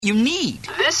you need.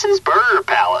 This is Burger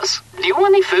Palace. Do you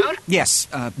want any food? Yes,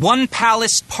 one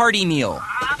Palace party meal.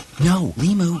 No,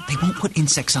 Limu, they won't put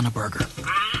insects on a burger.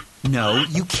 No,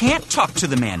 you can't talk to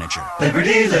the manager.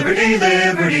 Liberty, liberty,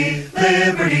 liberty,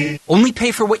 liberty. Only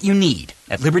pay for what you need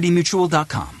at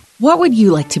libertymutual.com. What would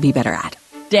you like to be better at?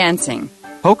 Dancing.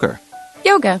 Poker.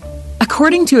 Yoga.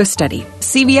 According to a study,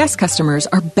 CVS customers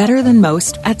are better than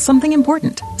most at something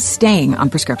important, staying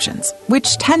on prescriptions,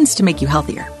 which tends to make you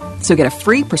healthier. So get a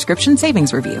free prescription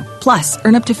savings review. Plus,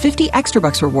 earn up to $50 extra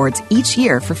rewards each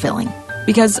year for filling.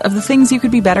 Because of the things you could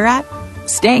be better at,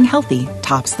 staying healthy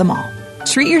tops them all.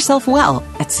 Treat yourself well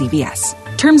at CVS.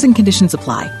 Terms and conditions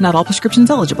apply. Not all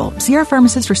prescriptions eligible. See our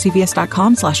pharmacist for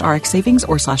cvs.com/RX savings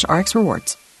or /RX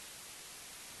rewards.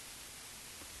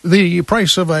 The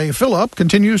price of a fill-up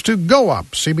continues to go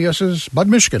up. CBS's Bud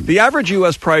Mishkin. The average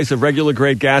U.S. price of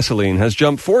regular-grade gasoline has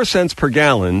jumped 4 cents per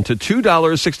gallon to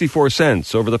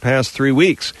 $2.64 over the past 3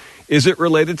 weeks. Is it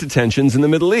related to tensions in the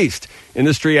Middle East?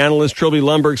 Industry analyst Trilby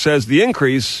Lundberg says the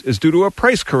increase is due to a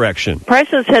price correction.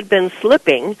 Prices had been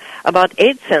slipping about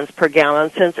 8 cents per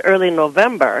gallon since early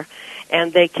November,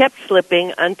 and they kept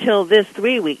slipping until this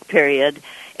 3-week period.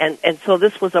 And so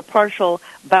this was a partial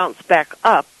bounce back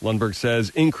up. Lundberg says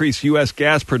increased U.S.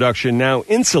 gas production now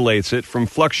insulates it from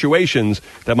fluctuations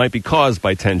that might be caused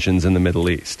by tensions in the Middle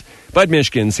East. Bud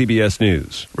Mishkin, CBS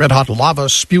News. Red-hot lava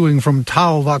spewing from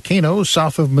Taal volcano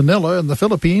south of Manila in the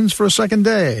Philippines for a second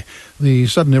day. The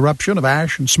sudden eruption of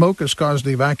ash and smoke has caused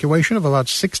the evacuation of about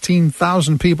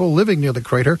 16,000 people living near the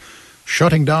crater,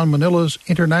 shutting down Manila's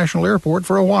international airport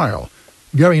for a while.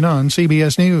 Gary Nunn,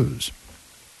 CBS News.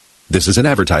 This is an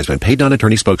advertisement. Paid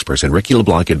non-attorney spokesperson Ricky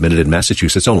LeBlanc admitted in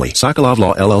Massachusetts only. Sokolov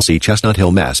Law LLC, Chestnut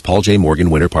Hill, Mass. Paul J. Morgan,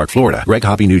 Winter Park, Florida. Greg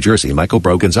Hoppy, New Jersey. Michael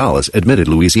Bro Gonzalez admitted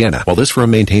Louisiana. While this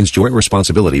firm maintains joint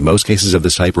responsibility, most cases of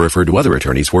this type are referred to other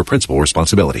attorneys for principal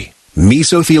responsibility.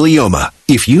 Mesothelioma.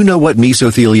 If you know what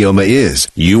mesothelioma is,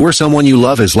 you or someone you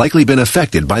love has likely been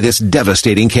affected by this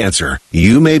devastating cancer.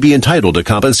 You may be entitled to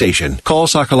compensation. Call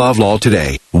Sokolov Law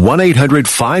today.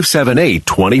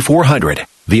 1-800-578-2400.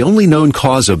 The only known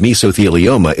cause of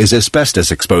mesothelioma is asbestos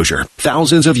exposure.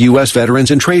 Thousands of U.S. veterans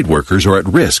and trade workers are at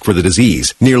risk for the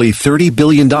disease. Nearly $30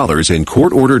 billion in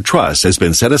court-ordered trusts has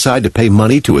been set aside to pay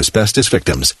money to asbestos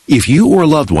victims. If you or a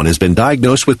loved one has been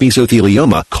diagnosed with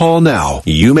mesothelioma, call now.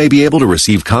 You may be able to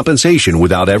receive compensation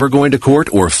without ever going to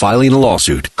court or filing a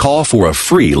lawsuit. Call for a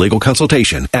free legal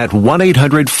consultation at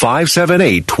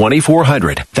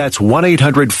 1-800-578-2400. That's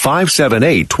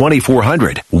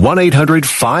 1-800-578-2400.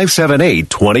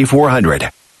 1-800-578-2400.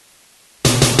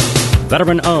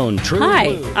 Veteran-owned, True Hi,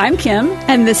 Blue. I'm Kim.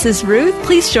 And this is Ruth.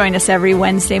 Please join us every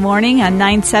Wednesday morning on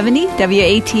 970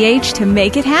 WATH to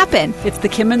make it happen. It's the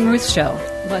Kim and Ruth Show.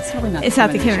 Well, it's really not. It's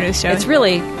not the Kim and Ruth Show. It's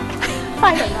really...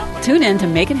 I don't know. Tune in to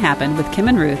Make It Happen with Kim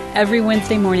and Ruth every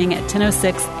Wednesday morning at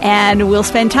 10:06. And we'll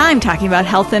spend time talking about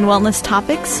health and wellness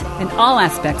topics. In all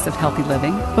aspects of healthy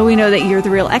living. But we know that you're the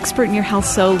real expert in your health,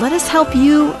 so let us help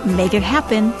you make it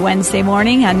happen. Wednesday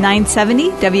morning on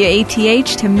 970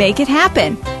 WATH to make it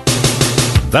happen.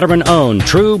 Veteran-owned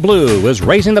True Blue is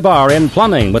raising the bar in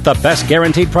plumbing with the best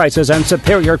guaranteed prices and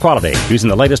superior quality. Using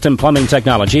the latest in plumbing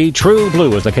technology, True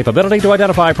Blue has the capability to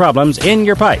identify problems in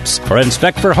your pipes or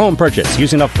inspect for home purchase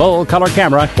using a full-color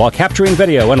camera while capturing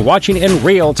video and watching in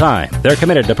real time. They're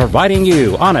committed to providing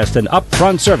you honest and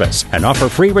upfront service and offer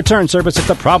free return service if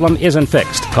the problem isn't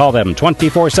fixed. Call them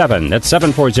 24/7 at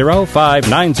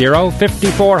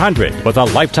 740-590-5400. With a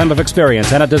lifetime of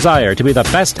experience and a desire to be the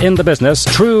best in the business,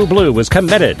 True Blue is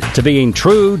committed to being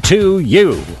true to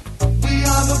you. We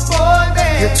are the boy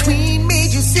band. Your tween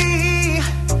made you see.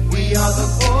 We are the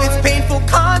boy band. It's painful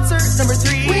concert number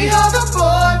 3. We are the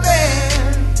boy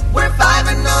band. We're 5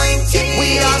 and 19.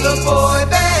 We are the boy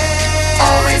band.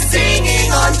 Always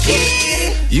singing on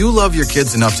key. You love your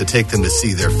kids enough to take them to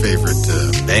see their favorite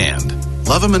band.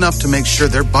 Love them enough to make sure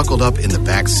they're buckled up in the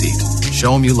back seat.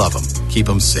 Show them you love them. Keep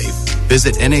them safe.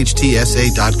 Visit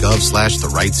nhtsa.gov/the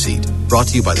right seat. Brought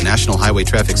to you by the National Highway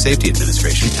Traffic Safety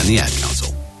Administration and the Ad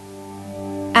Council.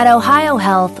 At Ohio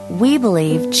Health, we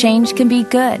believe change can be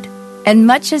good, and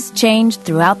much has changed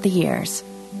throughout the years.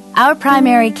 Our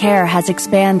primary care has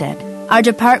expanded. Our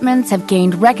departments have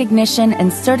gained recognition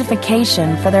and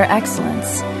certification for their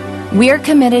excellence. We're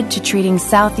committed to treating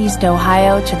Southeast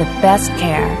Ohio to the best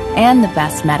care and the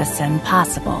best medicine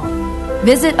possible.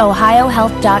 Visit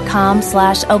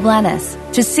ohiohealth.com/Oblenis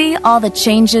to see all the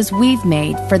changes we've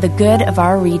made for the good of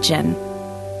our region.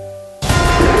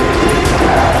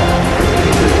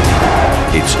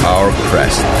 It's our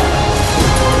crest,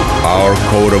 our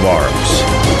coat of arms,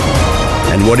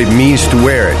 and what it means to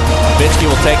wear it Dubinsky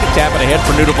will take it, tap it ahead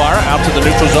for Nudavara, out to the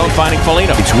neutral zone, finding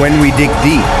Foligno. It's when we dig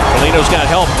deep. Foligno's got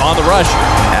help on the rush.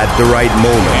 At the right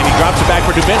moment. And he drops it back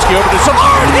for Dubinsky over to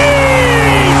Solar.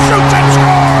 He shoots and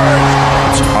scores!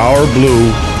 It's our blue,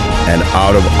 and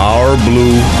out of our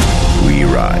blue, we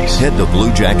rise. Head to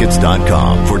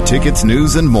BlueJackets.com for tickets,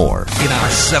 news, and more. In our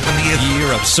 70th year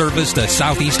of service to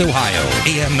Southeast Ohio,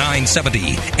 AM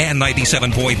 970 and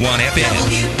 97.1 FM.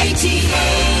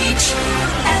 WATH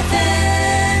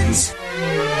Athens.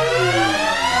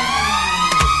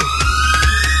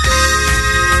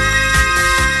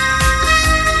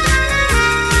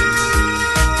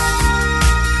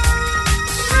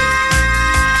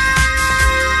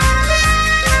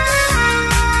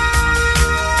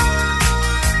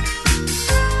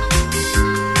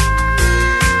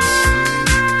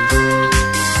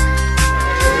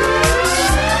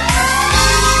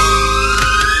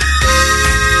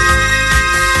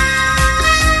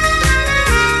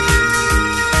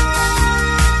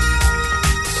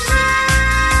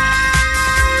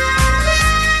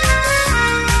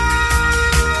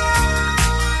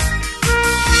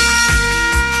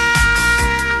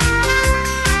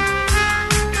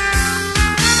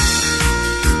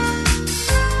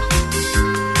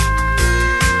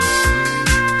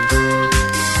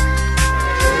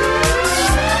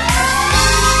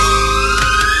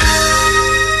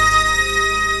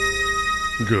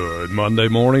 Monday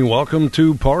morning. Welcome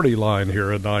to Party Line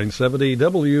here at 970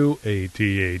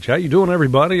 WATH. How you doing,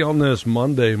 everybody, on this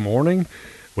Monday morning?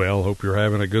 Well, hope you're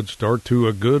having a good start to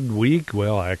a good week.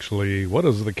 Well, actually, what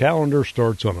is the calendar?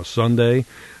 Starts on a Sunday,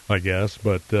 I guess.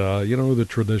 But, the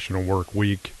traditional work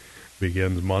week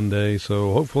begins Monday.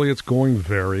 So hopefully it's going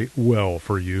very well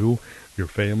for you, your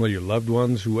family, your loved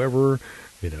ones, whoever,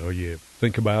 you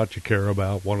think about, you care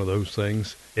about, one of those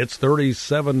things. It's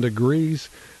 37 degrees.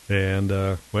 And,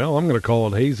 I'm going to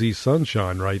call it hazy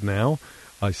sunshine right now.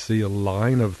 I see a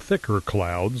line of thicker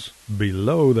clouds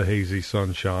below the hazy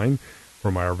sunshine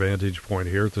from our vantage point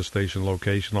here at the station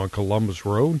location on Columbus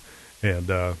Road. And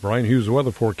Brian Hughes'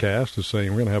 weather forecast is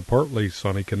saying we're going to have partly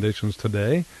sunny conditions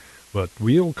today, but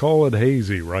we'll call it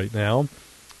hazy right now.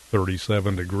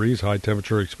 37 degrees, high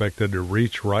temperature expected to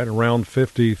reach right around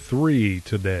 53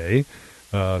 today.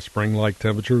 Spring-like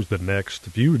temperatures the next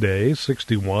few days,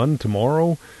 61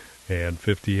 tomorrow and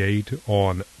 58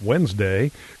 on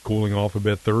Wednesday. Cooling off a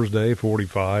bit Thursday,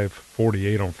 45,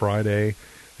 48 on Friday,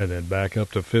 and then back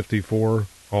up to 54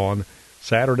 on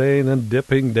Saturday, and then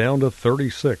dipping down to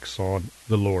 36 on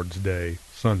the Lord's Day,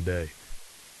 Sunday.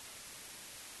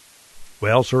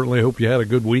 Well, certainly hope you had a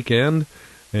good weekend.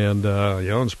 And,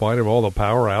 in spite of all the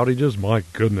power outages, my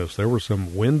goodness, there were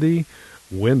some windy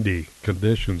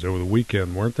conditions over the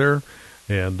weekend, weren't there?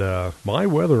 And my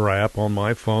weather app on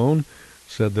my phone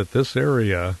said that this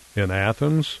area in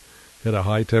Athens hit a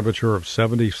high temperature of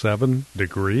 77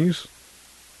 degrees.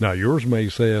 Now, yours may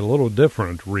say a little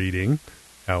different reading.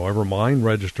 However, mine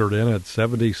registered in at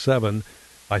 77.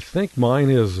 I think mine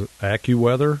is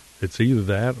AccuWeather. It's either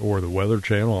that or the Weather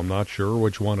Channel. I'm not sure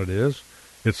which one it is.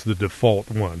 It's the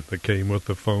default one that came with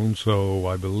the phone, so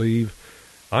I believe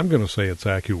I'm going to say it's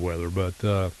AccuWeather.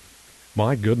 But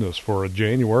my goodness, for a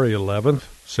January 11th,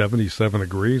 77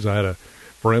 degrees, I had a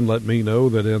friend let me know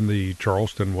that in the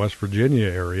Charleston, West Virginia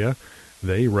area,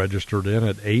 they registered in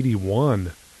at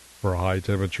 81 for a high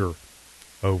temperature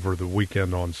over the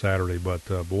weekend on Saturday. But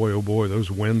boy, oh boy, those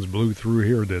winds blew through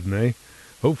here, didn't they?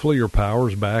 Hopefully your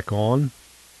power's back on.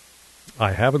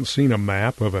 I haven't seen a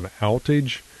map of an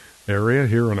outage area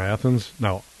here in Athens.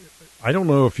 Now, I don't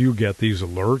know if you get these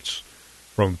alerts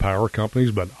from power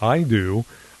companies, but I do.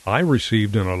 I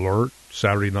received an alert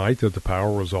Saturday night that the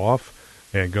power was off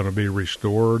and going to be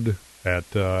restored at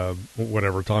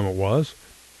whatever time it was.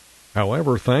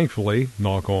 However, thankfully,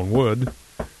 knock on wood,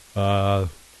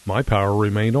 my power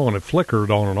remained on. It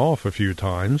flickered on and off a few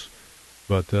times,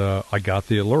 but I got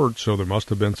the alert, so there must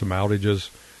have been some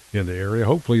outages in the area.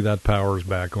 Hopefully that power is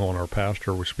back on. Our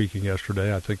pastor was speaking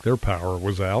yesterday. I think their power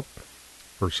was out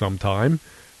for some time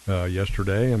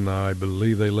yesterday, and I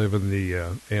believe they live in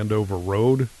the Andover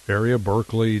Road area,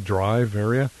 Berkeley Drive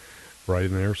area, right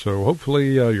in there. So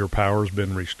hopefully your power's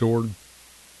been restored.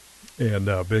 And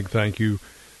a big thank you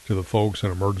to the folks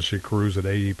and emergency crews at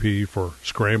AEP for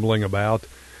scrambling about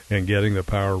and getting the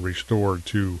power restored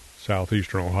to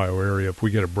southeastern Ohio area. If we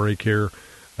get a break here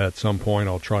at some point,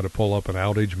 I'll try to pull up an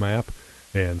outage map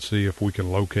and see if we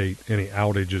can locate any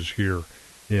outages here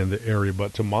in the area.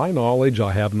 But to my knowledge,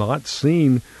 I have not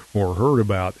seen or heard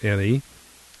about any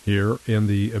here in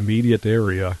the immediate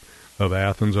area of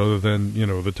Athens, other than,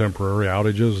 the temporary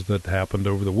outages that happened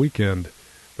over the weekend.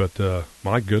 But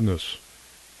my goodness,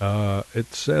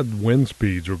 It said wind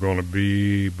speeds were going to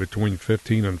be between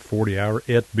 15 and 40 hours,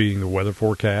 it being the weather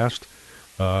forecast,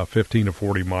 15 to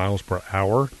 40 miles per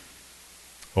hour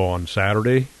on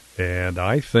Saturday. And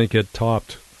I think it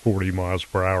topped 40 miles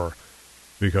per hour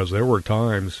because there were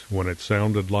times when it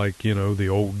sounded like, the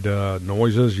old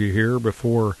noises you hear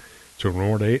before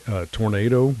a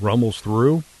tornado rumbles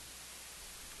through.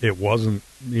 It wasn't,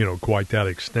 quite that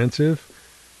extensive.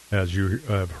 As you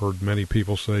have heard many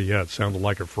people say, it sounded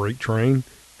like a freight train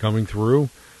coming through.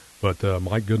 But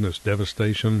my goodness,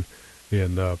 devastation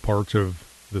in parts of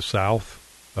the south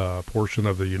portion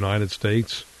of the United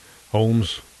States.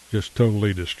 Homes just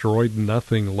totally destroyed,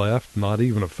 nothing left, not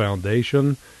even a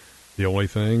foundation. The only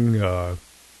thing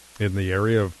in the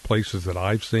area of places that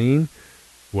I've seen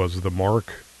was the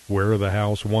mark where the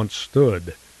house once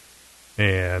stood,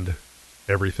 and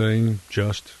everything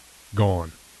just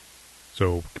gone.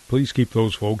 So please keep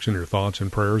those folks in your thoughts and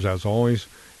prayers, as always,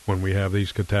 when we have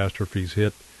these catastrophes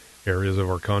hit areas of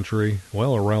our country,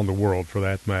 well, around the world for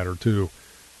that matter, too.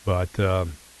 But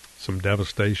some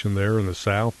devastation there in the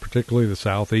south, particularly the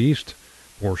southeast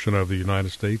portion of the United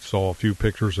States. Saw a few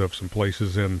pictures of some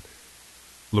places in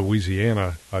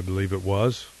Louisiana, I believe it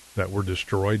was, that were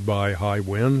destroyed by high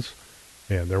winds.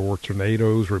 And there were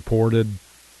tornadoes reported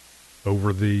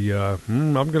over the,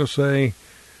 I'm going to say,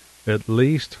 at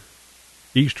least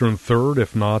eastern third,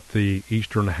 if not the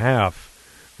eastern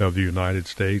half of the United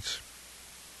States,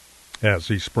 as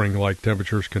these spring-like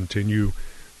temperatures continue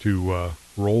to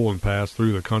roll and pass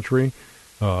through the country.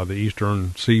 The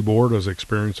eastern seaboard is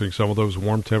experiencing some of those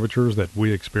warm temperatures that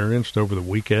we experienced over the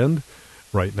weekend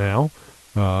right now.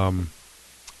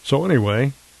 So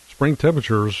anyway, spring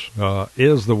temperatures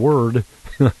is the word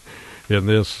in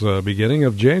this beginning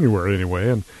of January anyway.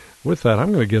 And with that,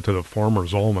 I'm going to get to the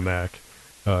Farmer's Almanac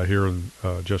here in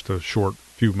just a short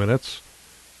few minutes.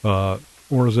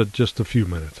 Or is it just a few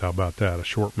minutes? How about that? A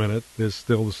short minute is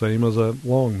still the same as a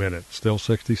long minute. Still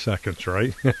 60 seconds,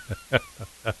 right?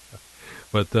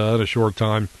 But in a short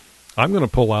time, I'm going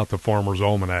to pull out the Farmer's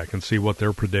Almanac and see what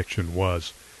their prediction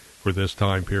was for this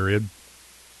time period.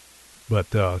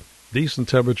 But decent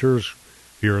temperatures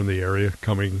here in the area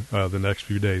coming the next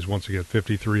few days. Once again,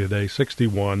 53 today,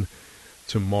 61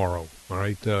 tomorrow. All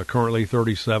right, currently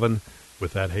 37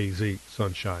 with that hazy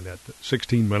sunshine at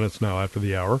 16 minutes now after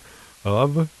the hour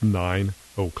of 9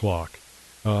 o'clock.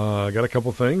 I got a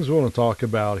couple things we want to talk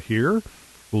about here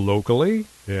locally,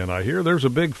 and I hear there's a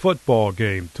big football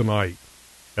game tonight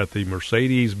at the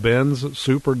Mercedes-Benz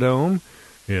Superdome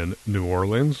in New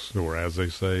Orleans, or as they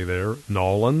say there,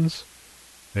 Nolans.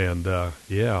 And,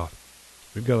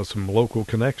 we've got some local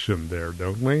connection there,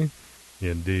 don't we?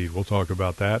 Indeed. We'll talk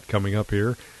about that coming up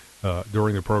here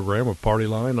during the program of Party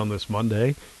Line on this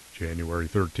Monday, January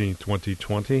 13th,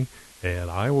 2020.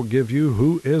 And I will give you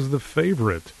who is the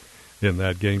favorite in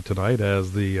that game tonight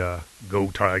as the Go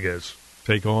Tigers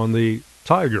take on the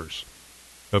Tigers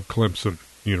of Clemson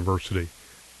University.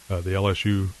 The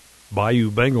LSU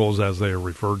Bayou Bengals, as they are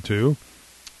referred to,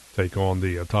 take on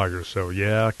the Tigers. So,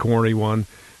 corny one.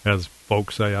 As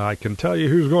folks say, I can tell you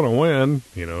who's going to win.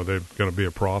 They're going to be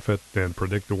a prophet and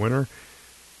predict the winner.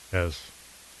 As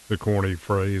the corny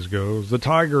phrase goes, the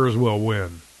Tigers will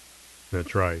win.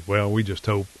 That's right. Well,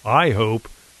 I hope,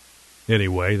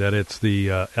 anyway, that it's the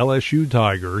LSU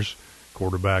Tigers,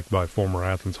 quarterbacked by former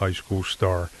Athens High School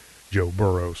star Joe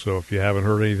Burrow. So if you haven't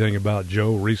heard anything about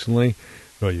Joe recently,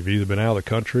 well, you've either been out of the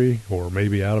country or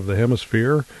maybe out of the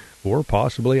hemisphere or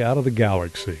possibly out of the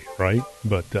galaxy, right?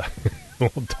 But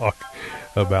we'll talk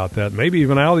about that. Maybe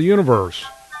even out of the universe.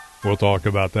 We'll talk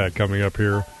about that coming up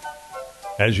here.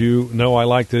 As you know, I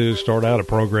like to start out a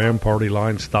program, Party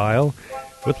Line style,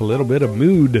 with a little bit of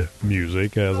mood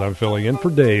music as I'm filling in for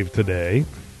Dave today,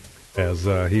 as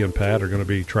he and Pat are going to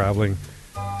be traveling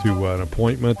to an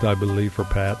appointment, I believe, for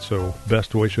Pat. So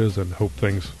best wishes and hope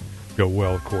things go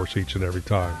well, of course, each and every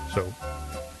time. So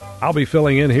I'll be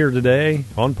filling in here today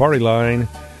on Party Line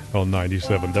on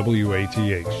 97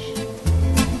 WATH.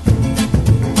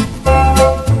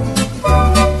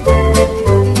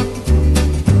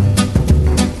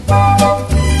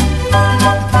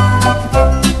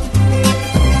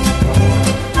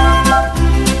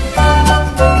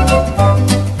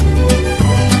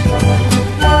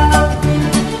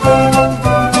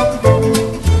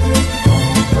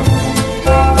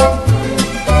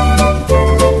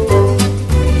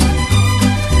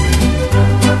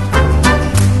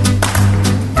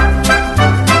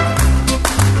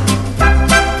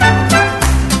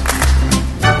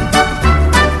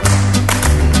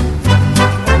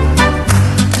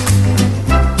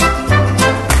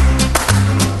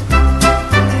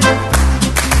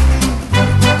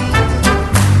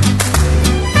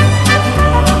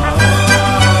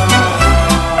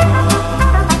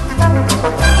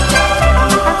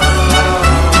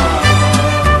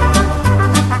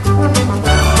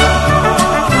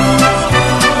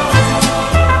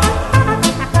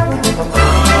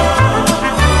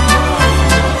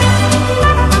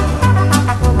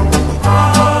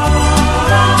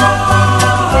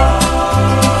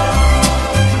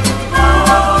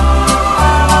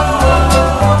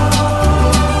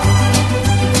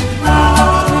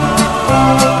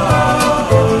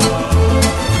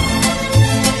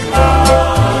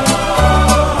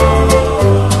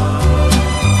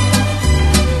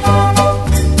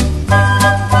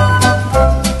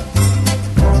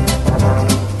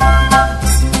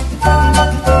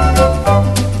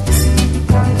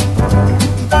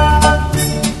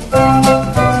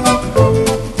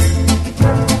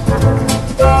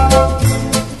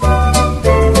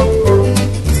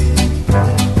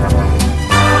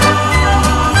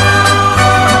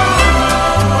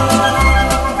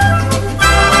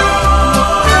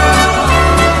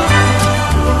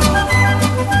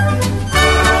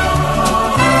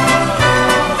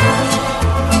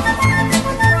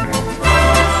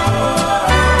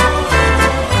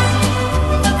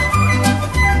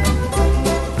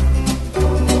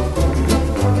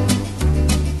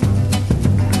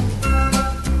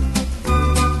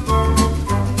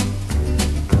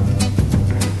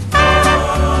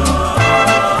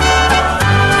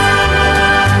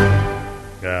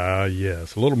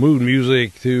 little mood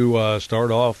music to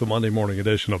start off the Monday morning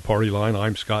edition of Party Line.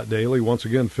 I'm Scott Daly, once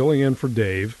again filling in for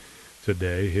Dave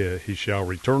today. He shall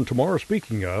return tomorrow.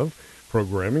 Speaking of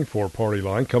programming for Party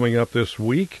Line, coming up this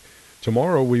week,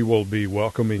 tomorrow we will be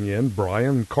welcoming in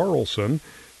Brian Carlson,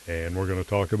 and we're going to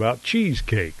talk about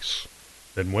cheesecakes.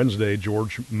 Then Wednesday,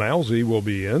 George Mousey will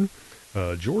be in.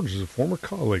 George is a former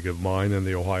colleague of mine in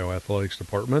the Ohio Athletics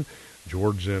Department.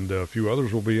 George and a few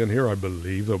others will be in here. I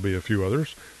believe there'll be a few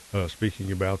others.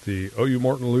 Speaking about the OU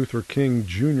Martin Luther King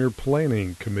Jr.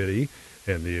 Planning Committee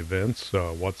and the events,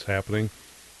 what's happening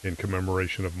in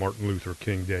commemoration of Martin Luther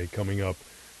King Day coming up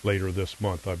later this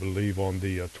month, I believe on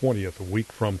the 20th, a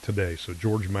week from today. So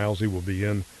George Mousey will be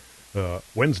in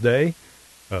Wednesday.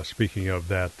 Speaking of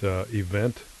that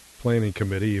event, Planning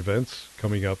Committee events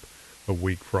coming up a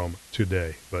week from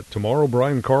today. But tomorrow,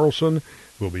 Brian Carlson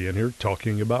will be in here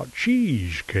talking about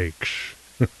cheesecakes.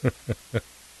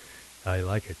 I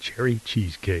like a cherry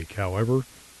cheesecake. However,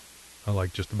 I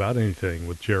like just about anything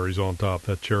with cherries on top.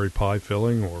 That cherry pie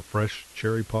filling or fresh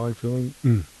cherry pie filling.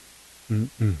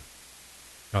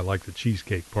 I like the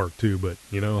cheesecake part too, but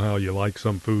you know how you like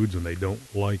some foods and they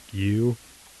don't like you?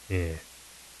 Yeah,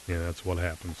 that's what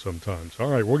happens sometimes.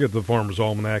 All right, we'll get to the Farmer's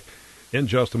Almanac in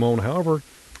just a moment. However,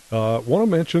 want to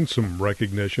mention some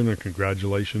recognition and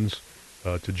congratulations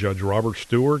to Judge Robert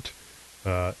Stewart.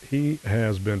 He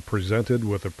has been presented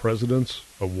with a President's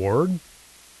Award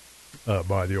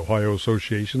by the Ohio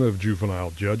Association of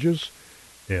Juvenile Judges,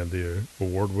 and the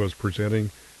award was presenting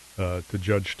to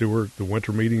Judge Stewart. The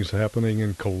winter meeting is happening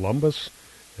in Columbus,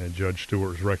 and Judge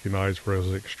Stewart is recognized for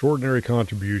his extraordinary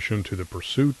contribution to the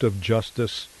pursuit of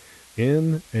justice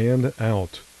in and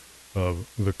out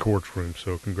of the courtroom.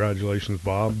 So congratulations,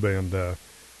 Bob, and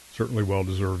certainly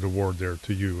well-deserved award there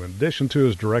to you. In addition to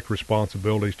his direct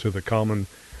responsibilities to the Common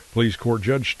Pleas Court,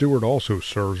 Judge Stewart also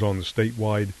serves on the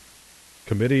statewide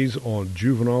committees on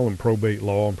juvenile and probate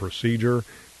law and procedure,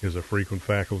 is a frequent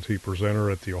faculty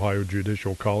presenter at the Ohio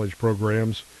Judicial College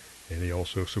programs, and he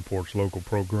also supports local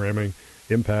programming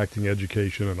impacting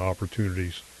education and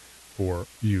opportunities for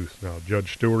youth. Now,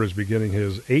 Judge Stewart is beginning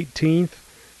his 18th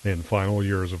and final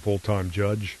year as a full-time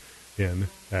judge in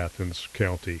Athens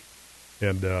County.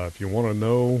 And if you want to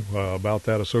know about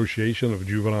that Association of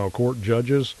Juvenile Court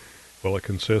Judges, well, it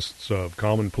consists of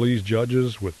common pleas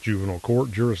judges with juvenile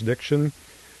court jurisdiction,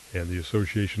 and the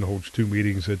association holds 2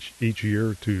 meetings each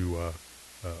year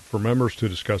for members to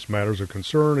discuss matters of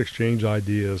concern, exchange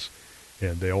ideas,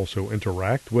 and they also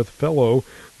interact with fellow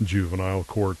juvenile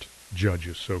court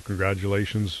judges. So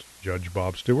congratulations, Judge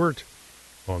Bob Stewart,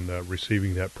 on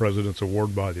receiving that President's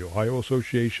Award by the Ohio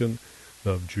Association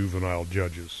of Juvenile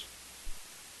Judges.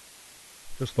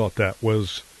 Just thought that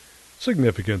was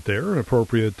significant there and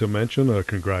appropriate to mention.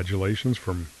 Congratulations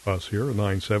from us here at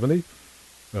 970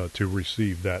 to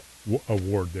receive that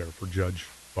award there for Judge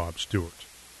Bob Stewart.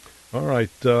 All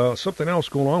right, something else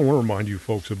going on I want to remind you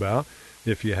folks about.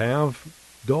 If you have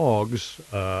dogs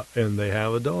and they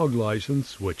have a dog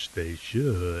license, which they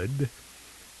should,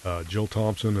 Jill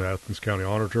Thompson, the Athens County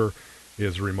Auditor,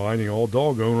 is reminding all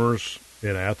dog owners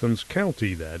in Athens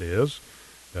County, that is,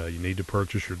 you need to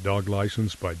purchase your dog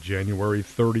license by January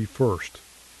 31st.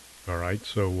 All right,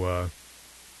 so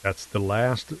that's the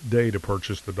last day to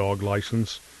purchase the dog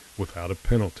license without a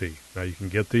penalty. Now, you can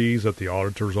get these at the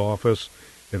auditor's office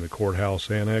in the courthouse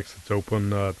annex. It's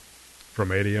open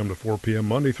from 8 a.m. to 4 p.m.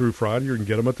 Monday through Friday. You can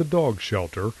get them at the dog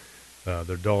shelter.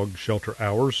 Their dog shelter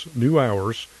hours, new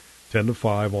hours, 10 to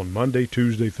 5 on Monday,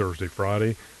 Tuesday, Thursday,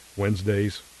 Friday,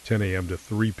 Wednesdays, 10 a.m. to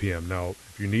 3 p.m. Now,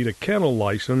 if you need a kennel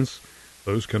license,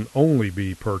 those can only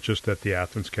be purchased at the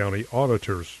Athens County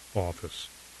Auditor's Office.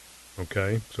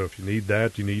 Okay, so if you need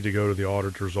that, you need to go to the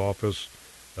Auditor's Office.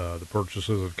 The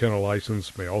purchases of kennel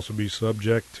license may also be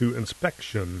subject to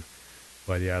inspection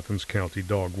by the Athens County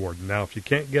Dog Warden. Now, if you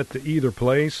can't get to either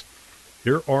place,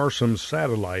 here are some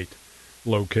satellite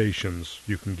locations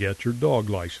you can get your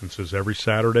dog licenses. Every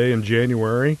Saturday in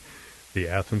January, the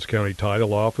Athens County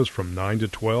Title Office from 9 to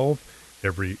 12.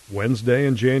 Every Wednesday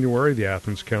in January, the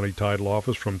Athens County Title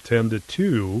Office from 10 to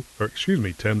 12.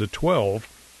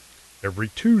 Every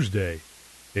Tuesday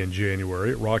in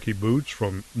January at Rocky Boots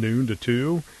from noon to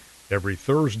 2. Every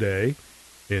Thursday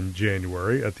in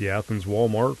January at the Athens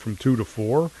Walmart from 2 to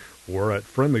 4, or at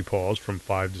Friendly Paws from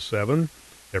 5 to 7.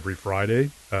 Every Friday,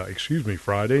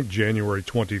 January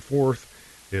 24th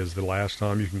is the last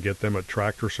time you can get them at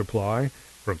Tractor Supply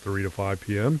from 3 to 5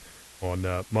 p.m. On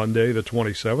Monday, the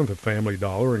 27th, at Family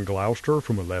Dollar in Gloucester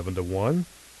from 11 to 1.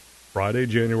 Friday,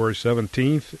 January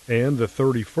 17th, and the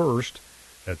 31st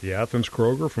at the Athens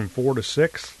Kroger from 4 to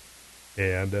 6.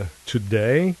 And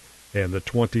today and the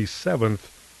 27th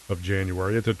of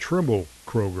January at the Trimble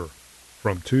Kroger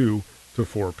from 2 to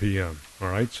 4 p.m. All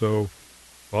right, so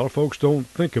a lot of folks don't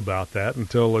think about that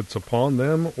until it's upon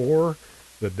them or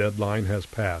the deadline has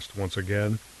passed. Once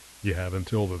again, you have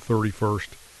until the 31st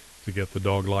to get the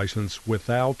dog license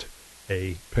without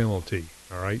a penalty.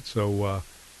 All right, so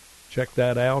check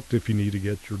that out if you need to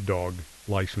get your dog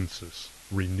licenses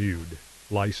renewed.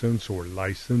 License or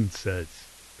licenses,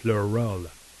 plural.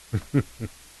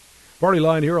 Party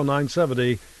Line here on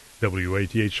 970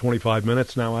 WATH, 25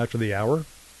 minutes now after the hour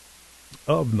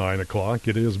of 9 o'clock.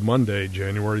 It is Monday,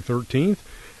 January 13th,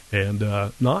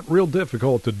 and not real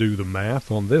difficult to do the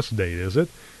math on this date, is it?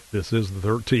 This is the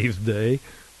 13th day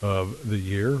of the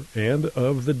year and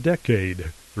of the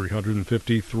decade.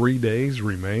 353 days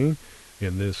remain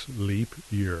in this leap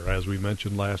year. As we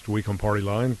mentioned last week on Party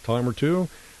Line, a time or two,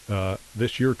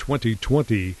 this year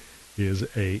 2020 is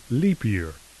a leap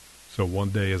year. So one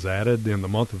day is added in the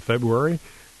month of February.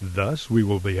 Thus, we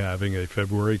will be having a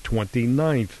February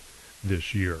 29th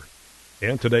this year.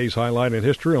 And today's highlight in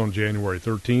history on January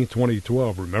 13th,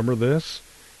 2012. Remember this?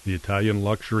 The Italian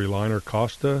luxury liner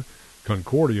Costa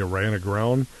Concordia ran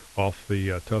aground off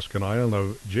the Tuscan island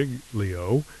of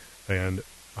Giglio, and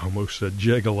I almost said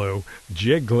Gigolo,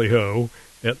 Giglio.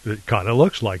 It kind of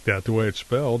looks like that the way it's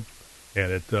spelled,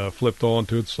 and it flipped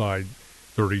onto its side.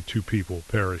 32 people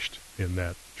perished in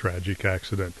that tragic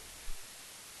accident.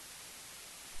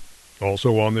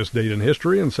 Also on this date in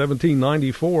history, in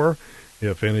 1794,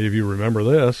 if any of you remember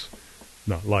this,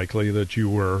 not likely that you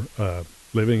were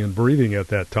living and breathing at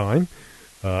that time,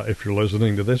 if you're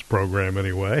listening to this program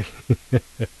anyway,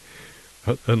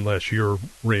 unless you're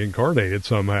reincarnated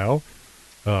somehow.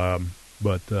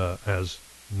 But as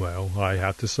well, I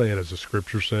have to say it, as the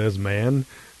scripture says, man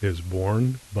is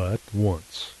born but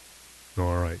once.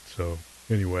 All right, so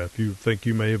anyway, if you think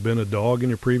you may have been a dog in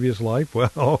your previous life,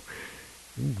 well,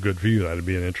 good for you. That'd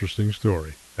be an interesting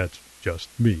story. That's just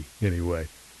me, anyway.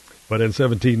 But in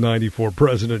 1794,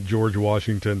 President George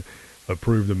Washington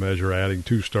approved a measure adding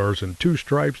 2 stars and 2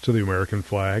 stripes to the American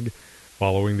flag,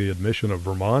 following the admission of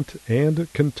Vermont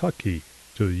and Kentucky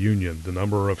to the Union. The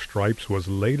number of stripes was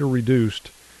later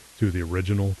reduced to the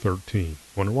original 13.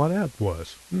 Wonder why that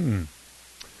was.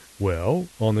 Well,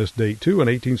 on this date, too, in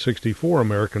 1864,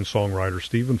 American songwriter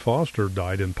Stephen Foster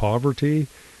died in poverty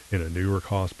in a New York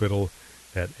hospital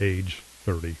at age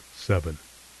 37.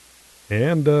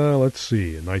 And let's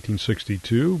see, in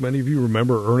 1962, many of you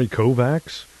remember Ernie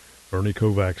Kovacs. Ernie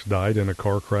Kovacs died in a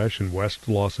car crash in West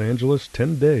Los Angeles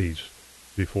 10 days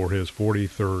before his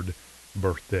 43rd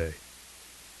birthday.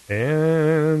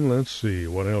 And let's see,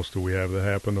 what else do we have that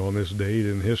happened on this date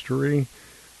in history?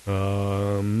 In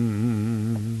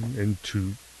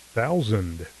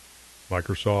 2000,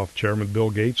 Microsoft Chairman Bill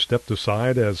Gates stepped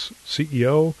aside as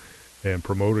CEO and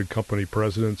promoted company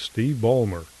president Steve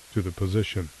Ballmer to the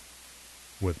position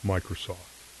with Microsoft.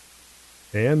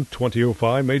 And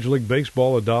 2005, Major League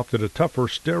Baseball adopted a tougher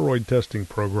steroid testing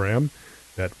program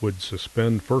that would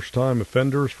suspend first-time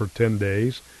offenders for 10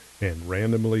 days and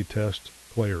randomly test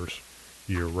players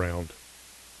year-round.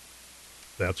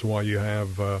 That's why you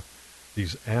have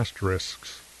these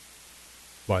asterisks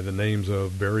by the names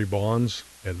of Barry Bonds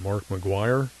and Mark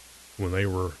McGwire when they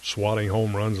were swatting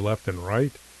home runs left and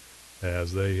right,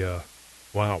 as they,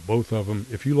 both of them,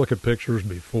 if you look at pictures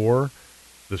before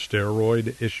the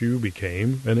steroid issue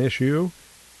became an issue,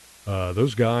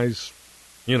 those guys,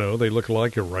 they look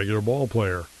like a regular ball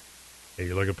player. And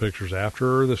you look at pictures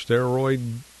after the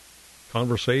steroid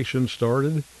conversation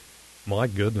started, my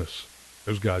goodness,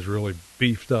 those guys really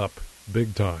beefed up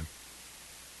big time.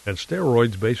 And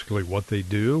steroids, basically what they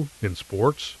do in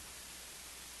sports,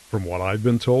 from what I've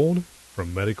been told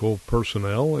from medical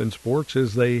personnel in sports,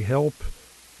 is they help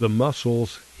the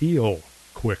muscles heal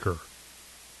quicker.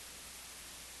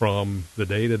 From the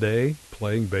day-to-day,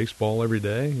 playing baseball every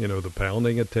day, the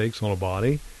pounding it takes on a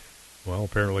body, well,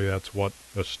 apparently that's what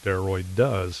a steroid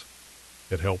does.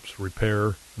 It helps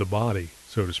repair the body,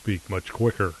 so to speak, much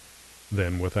quicker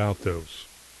than without those.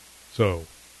 So,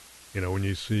 when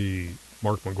you see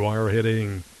Mark McGwire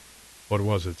hitting,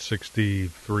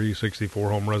 63, 64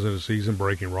 home runs in a season,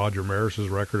 breaking Roger Maris's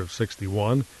record of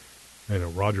 61.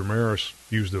 And Roger Maris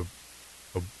used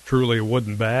truly a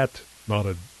wooden bat, not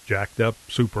a jacked up,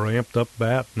 super amped up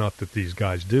bat. Not that these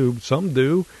guys do, but some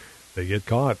do. They get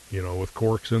caught, with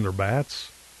corks in their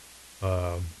bats,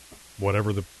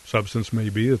 whatever the substance may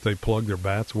be that they plug their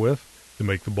bats with to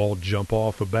make the ball jump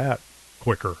off a bat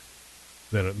quicker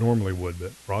than it normally would.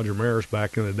 But Roger Maris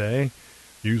back in the day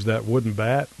used that wooden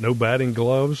bat, no batting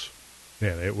gloves,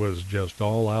 and it was just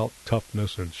all-out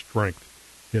toughness and strength,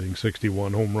 hitting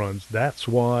 61 home runs. That's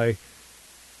why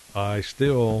I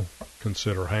still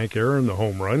consider Hank Aaron the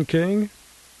home run king,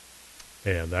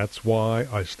 and that's why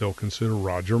I still consider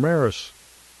Roger Maris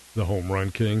the home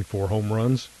run king, 4 home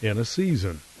runs in a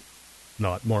season.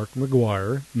 Not Mark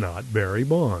McGwire, not Barry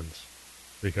Bonds,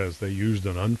 because they used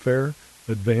an unfair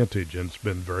advantage, and it's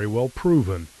been very well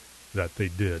proven that they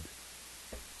did.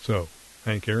 So,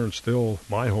 Hank Aaron's still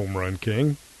my home run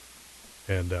king,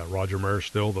 and Roger Maris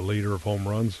still the leader of home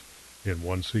runs in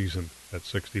one season at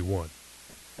 61.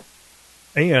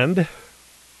 And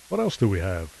what else do we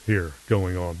have here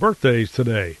going on? Birthdays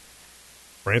today.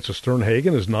 Francis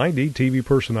Sternhagen is 90. TV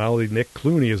personality Nick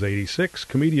Clooney is 86.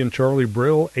 Comedian Charlie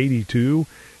Brill, 82.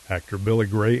 Actor Billy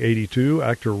Gray, 82.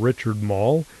 Actor Richard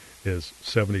Moll is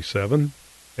 77.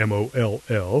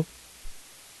 M-O-L-L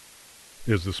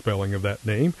is the spelling of that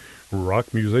name.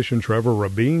 Rock musician Trevor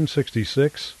Rabin,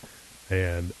 66.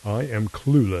 And I am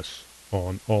clueless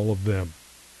on all of them,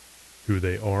 who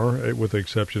they are, with the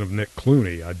exception of Nick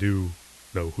Clooney. I do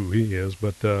know who he is,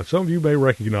 but some of you may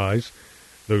recognize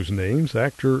those names.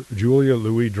 Actor Julia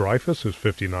Louis-Dreyfus is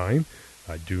 59.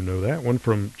 I do know that one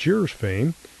from Cheers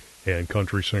fame. And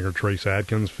country singer Trace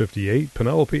Adkins, 58.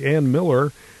 Penelope Ann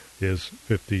Miller is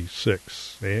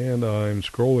 56. And I'm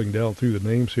scrolling down through the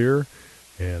names here,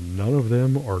 and none of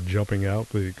them are jumping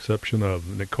out, with the exception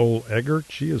of Nicole Eggert.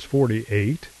 She is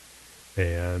 48.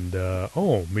 And,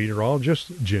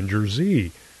 meteorologist Ginger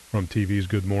Z from TV's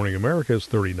Good Morning America is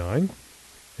 39.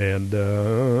 And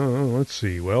let's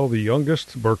see. Well, the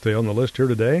youngest birthday on the list here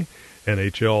today,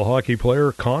 NHL hockey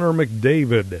player Connor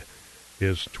McDavid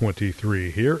is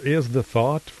 23. Here is the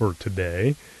thought for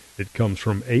today. It comes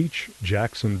from H.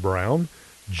 Jackson Brown,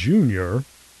 Jr.,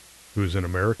 who is an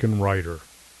American writer.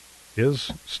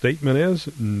 His statement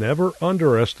is, never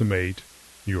underestimate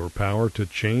your power to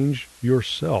change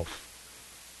yourself,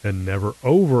 and never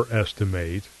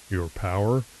overestimate your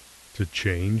power to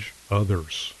change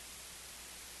others.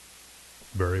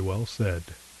 Very well said.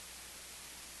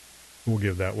 We'll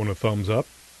give that one a thumbs up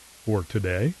for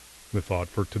today. The thought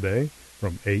for today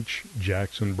from H.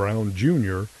 Jackson Brown,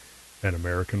 Jr., an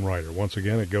American writer. Once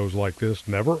again, it goes like this.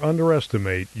 Never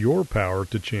underestimate your power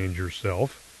to change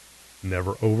yourself.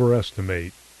 Never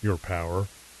overestimate your power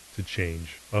to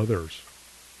change others.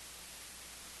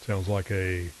 Sounds like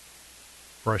a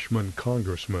freshman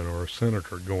congressman or a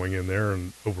senator going in there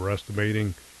and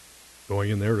overestimating,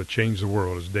 going in there to change the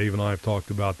world. As Dave and I have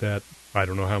talked about that, I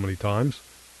don't know how many times,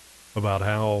 about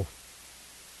how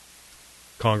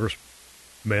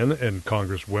congressmen and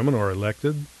congresswomen are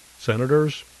elected,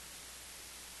 senators,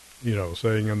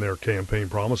 saying in their campaign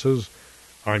promises,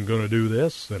 I'm going to do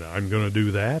this and I'm going to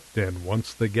do that. And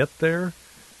once they get there,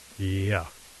 there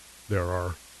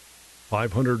are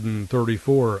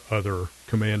 534 other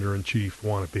commander-in-chief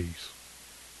wannabes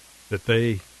that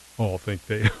they all think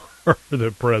they are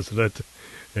the president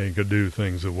and could do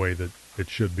things the way that it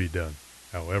should be done.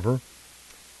 However,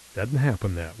 doesn't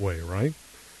happen that way, right?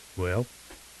 Well,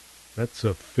 that's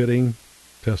a fitting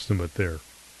testament there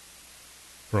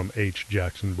from H.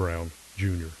 Jackson Brown,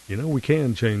 Jr. We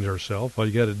can change ourselves. All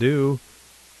you got to do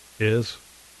is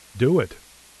do it.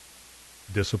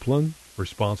 Discipline,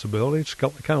 responsibility. It's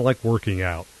kind of like working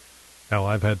out. How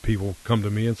I've had people come to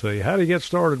me and say, how do you get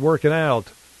started working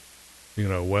out?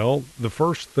 Well, the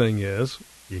first thing is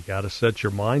you got to set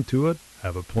your mind to it,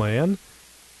 have a plan.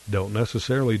 Don't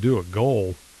necessarily do a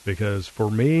goal, because for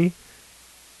me,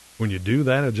 when you do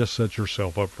that, it just sets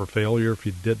yourself up for failure if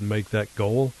you didn't make that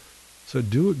goal. So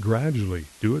do it gradually,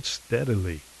 do it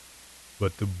steadily.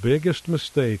 But the biggest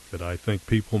mistake that I think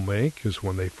people make is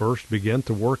when they first begin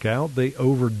to work out, they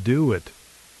overdo it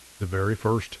the very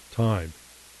first time.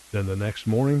 Then the next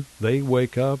morning, they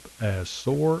wake up as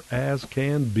sore as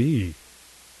can be.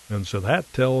 And so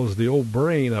that tells the old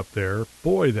brain up there,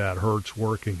 boy, that hurts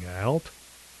working out.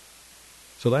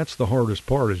 So that's the hardest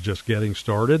part, is just getting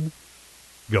started,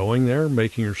 going there,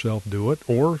 making yourself do it,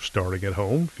 or starting at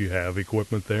home if you have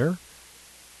equipment there.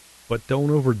 But don't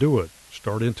overdo it.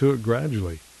 Start into it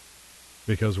gradually.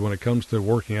 Because when it comes to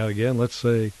working out again, let's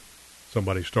say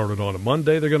somebody started on a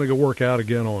Monday, they're going to go work out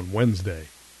again on Wednesday.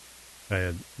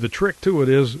 And the trick to it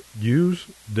is use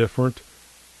different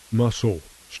muscle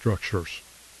structures.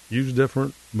 Use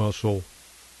different muscle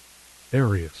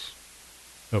areas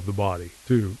of the body,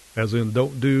 too. As in,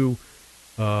 don't do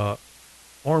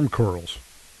arm curls,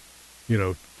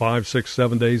 5, 6,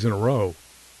 7 days in a row.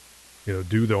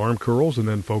 Do the arm curls and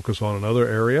then focus on another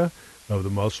area of the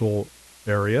muscle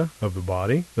area of the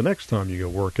body the next time you go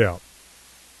work out.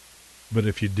 But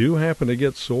if you do happen to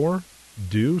get sore,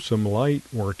 do some light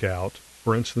workout.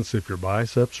 For instance, if your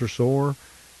biceps are sore,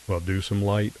 well, do some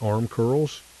light arm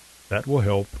curls. That will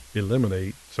help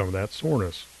eliminate some of that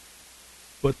soreness.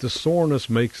 but the soreness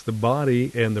makes the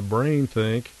body and the brain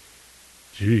think,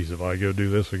 geez, if I go do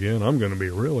this again, I'm going to be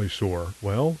really sore.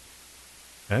 Well,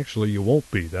 actually, you won't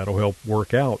be. That'll help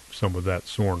work out some of that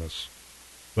soreness.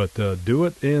 But do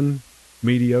it in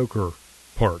mediocre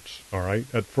parts, all right,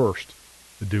 at first.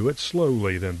 Do it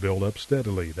slowly, then build up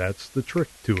steadily. That's the trick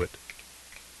to it.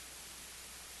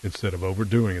 Instead of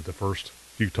overdoing it the first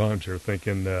few times you're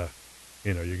thinking, you're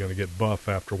going to get buff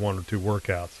after 1 or 2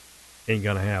 workouts. Ain't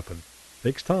going to happen.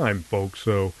 Takes time, folks.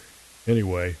 So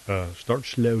anyway, start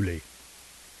slowly.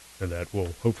 And that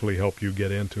will hopefully help you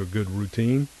get into a good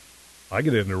routine. I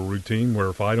get into a routine where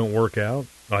if I don't work out,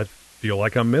 I feel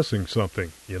like I'm missing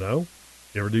something, You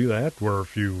ever do that? Where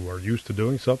if you are used to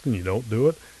doing something, you don't do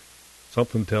it,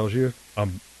 something tells you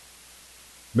I'm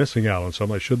missing out on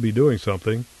something. I should be doing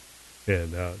something.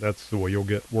 And that's the way you'll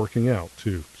get working out,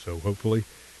 too. So hopefully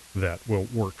that will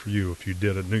work for you. If you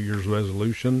did a New Year's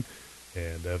resolution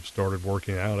and have started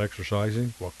working out,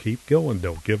 exercising, well, keep going.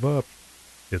 Don't give up.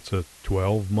 It's a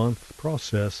 12-month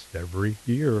process every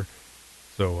year.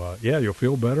 So, you'll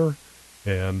feel better.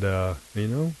 And, the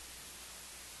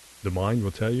mind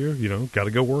will tell you, got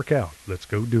to go work out. Let's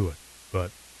go do it.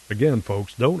 But, again,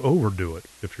 folks, don't overdo it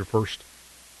if you're first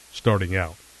starting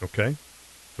out, okay?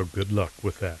 So good luck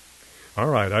with that. All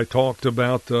right, I talked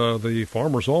about the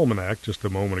Farmer's Almanac just a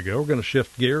moment ago. We're going to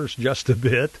shift gears just a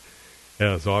bit,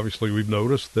 as obviously we've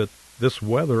noticed that this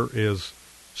weather is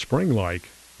spring-like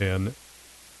and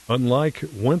unlike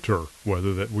winter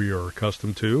weather that we are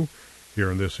accustomed to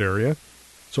here in this area.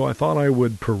 So I thought I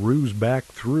would peruse back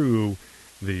through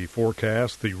the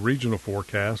forecast, the regional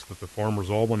forecast that the Farmer's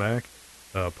Almanac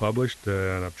published,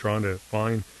 and I'm trying to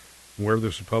find where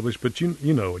this is published. But you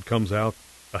know it comes out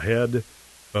ahead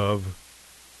of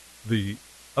the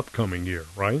upcoming year,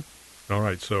 right? All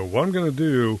right, so what I'm going to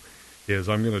do is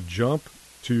I'm going to jump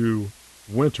to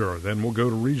winter, then we'll go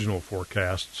to regional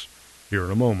forecasts here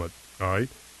in a moment, all right?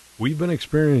 We've been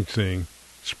experiencing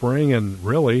spring and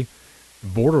really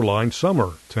borderline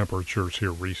summer temperatures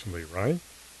here recently, right?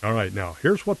 All right, now,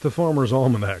 here's what the Farmer's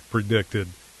Almanac predicted.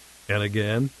 And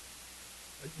again,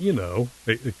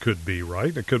 it could be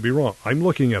right, it could be wrong. I'm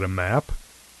looking at a map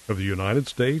of the United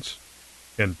States,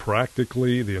 and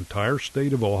practically the entire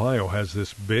state of Ohio has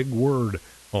this big word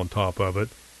on top of it,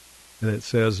 and it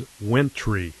says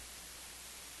wintry.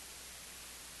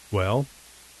 Well,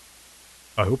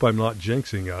 I hope I'm not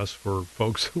jinxing us for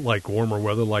folks like warmer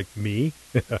weather like me.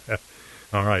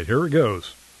 All right, here it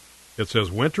goes. It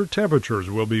says winter temperatures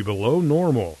will be below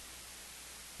normal.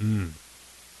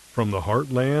 From the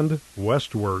heartland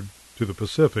westward to the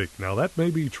Pacific. Now, that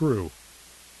may be true.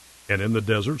 And in the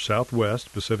desert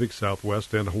Southwest, Pacific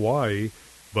Southwest, and Hawaii,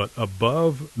 but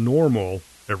above normal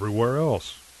everywhere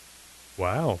else.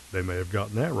 Wow, they may have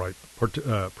gotten that right.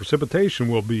 Precipitation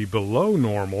will be below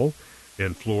normal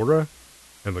in Florida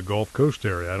and the Gulf Coast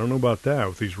area. I don't know about that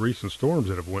with these recent storms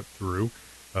that have went through,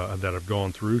 that have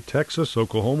gone through. Texas,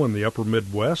 Oklahoma, and the upper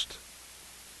Midwest,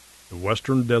 the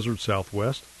western desert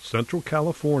Southwest, central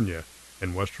California,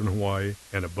 and western Hawaii,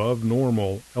 and above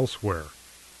normal elsewhere.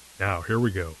 Now, here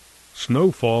we go.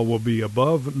 Snowfall will be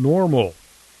above normal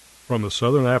from the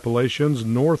southern Appalachians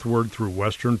northward through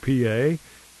western PA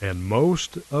and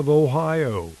most of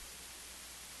Ohio.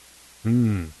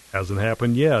 Hasn't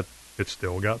happened yet. It's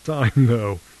still got time,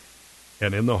 though.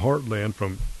 And in the heartland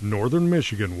from northern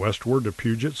Michigan westward to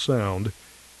Puget Sound,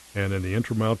 and in the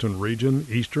Intermountain region,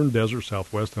 eastern desert,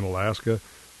 Southwest, and Alaska,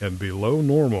 and below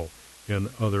normal in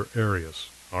other areas.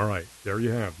 All right, there you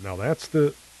have. Now, that's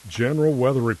the general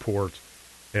weather report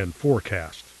and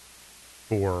forecast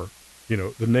for,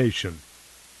 the nation.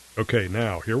 Okay,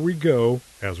 now, here we go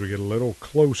as we get a little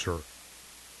closer,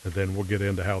 and then we'll get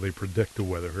into how they predict the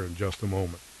weather here in just a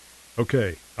moment.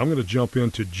 Okay, I'm going to jump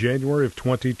into January of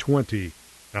 2020.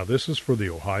 Now, this is for the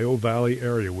Ohio Valley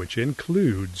area, which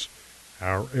includes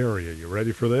our area. You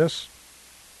ready for this?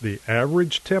 The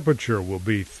average temperature will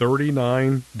be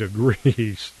 39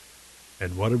 degrees.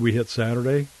 And what did we hit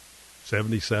Saturday?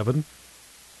 77?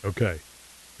 Okay.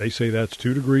 They say that's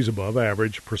 2 degrees above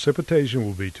average. Precipitation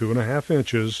will be 2.5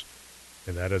 inches,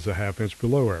 and that is a half inch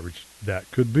below average. That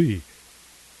could be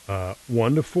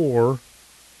 1 to 4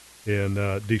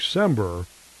 in December.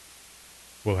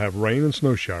 We'll have rain and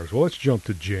snow showers. Well, let's jump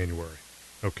to January.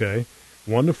 Okay.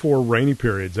 1 to 4 rainy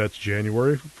periods. That's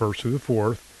January 1st through the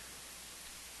 4th.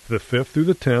 The 5th through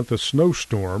the 10th, a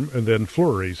snowstorm, and then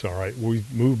flurries. All right, we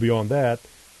move beyond that.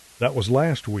 That was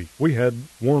last week. We had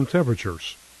warm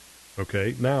temperatures.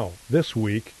 Okay, now, this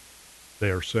week,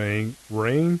 they are saying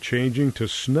rain changing to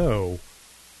snow,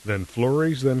 then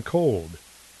flurries, then cold.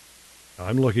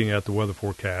 I'm looking at the weather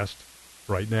forecast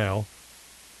right now,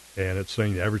 and it's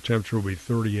saying the average temperature will be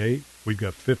 38. We've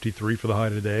got 53 for the high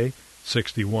today,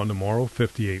 61 tomorrow,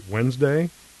 58 Wednesday,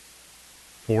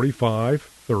 45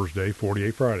 Thursday,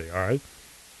 48 Friday. All right.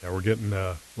 Now we're getting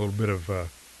a little bit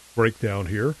of breakdown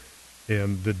here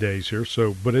in the days here.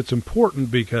 So, but it's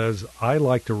important because I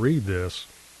like to read this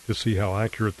to see how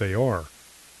accurate they are,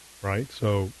 right?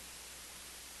 So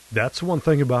that's one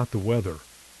thing about the weather.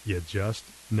 You just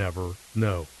never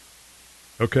know.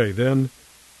 Okay, then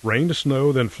rain to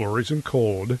snow, then flurries and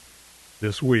cold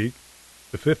this week.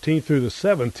 The 15th through the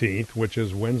 17th, which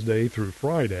is Wednesday through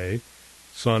Friday,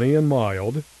 sunny and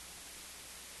mild.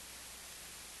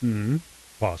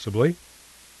 Possibly.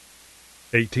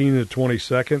 18 to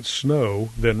 22nd, snow,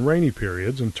 then rainy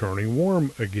periods and turning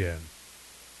warm again.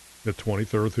 The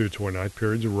 23rd through 29th,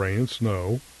 periods of rain and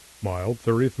snow, mild.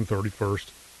 30th and 31st,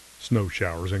 snow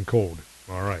showers and cold.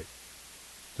 All right.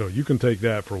 So you can take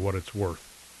that for what it's worth.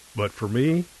 But for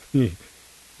me,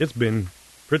 it's been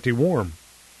pretty warm,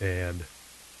 and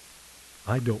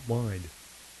I don't mind.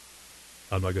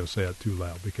 I'm not going to say that too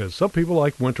loud because some people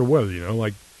like winter weather,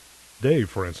 like Dave,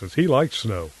 for instance. He likes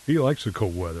snow. He likes the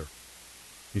cold weather.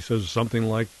 He says something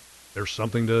like there's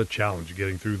something to challenge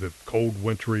getting through the cold,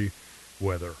 wintry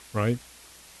weather, right?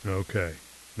 Okay.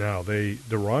 Now, they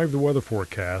derive the weather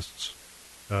forecasts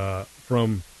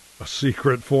from a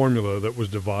secret formula that was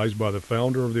devised by the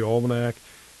founder of the almanac,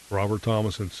 Robert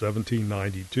Thomas, in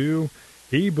 1792.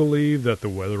 He believed that the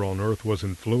weather on Earth was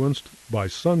influenced by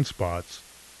sunspots,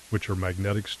 which are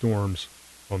magnetic storms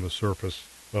on the surface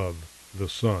of the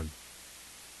sun.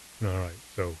 All right,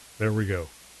 so there we go.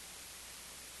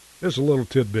 There's a little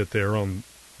tidbit there on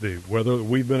the weather that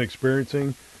we've been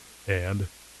experiencing and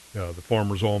the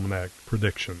Farmer's Almanac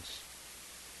predictions.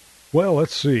 Well,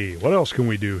 let's see. What else can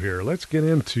we do here? Let's get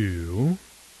into,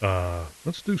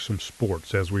 let's do some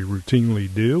sports as we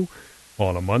routinely do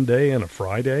on a Monday and a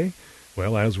Friday.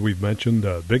 Well, as we've mentioned,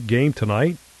 a big game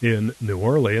tonight in New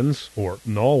Orleans, or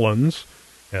Nolans,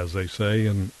 as they say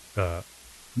in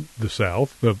the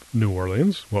south of New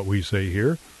Orleans, what we say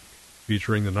here,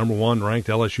 featuring the number 1 ranked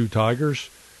LSU Tigers,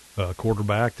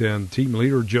 quarterback and team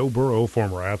leader Joe Burrow,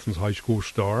 former Athens High School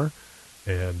star,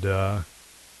 and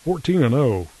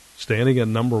 14-0, standing at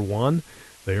number 1.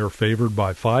 They are favored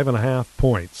by 5.5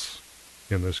 points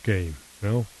in this game.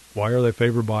 Why are they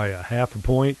favored by a half a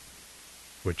point?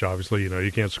 Which obviously,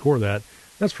 you can't score that.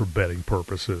 That's for betting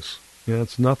purposes.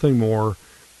 It's nothing more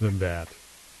than that.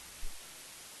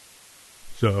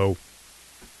 So,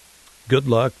 good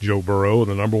luck, Joe Burrow,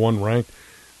 the number 1 ranked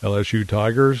LSU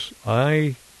Tigers.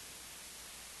 I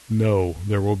know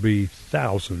there will be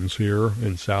thousands here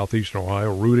in southeastern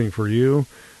Ohio rooting for you.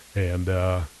 And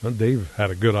Dave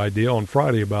had a good idea on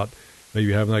Friday about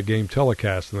maybe having that game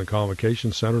telecast in the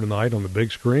Convocation Center tonight on the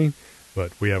big screen,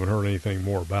 but we haven't heard anything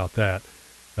more about that.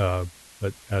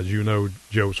 But as you know,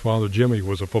 Joe's father, Jimmy,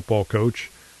 was a football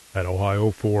coach at Ohio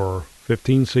for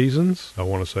 15 seasons, I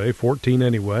want to say, 14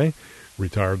 anyway.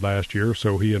 Retired last year,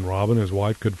 so he and Robin, his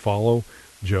wife, could follow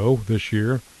Joe this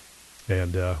year.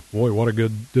 And, boy, what a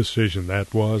good decision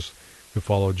that was to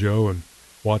follow Joe and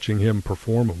watching him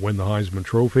perform and win the Heisman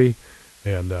Trophy.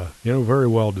 And, very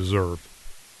well deserved.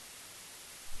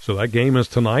 So that game is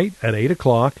tonight at 8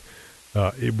 o'clock.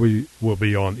 It will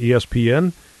be on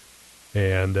ESPN.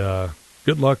 And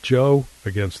good luck, Joe,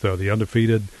 against the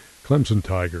undefeated Clemson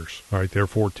Tigers. All right, they're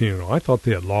 14-0. I thought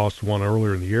they had lost one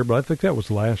earlier in the year, but I think that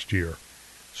was last year.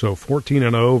 So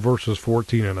 14-0 versus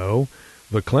 14-0.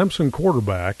 The Clemson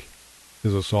quarterback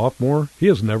is a sophomore. He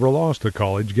has never lost a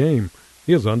college game.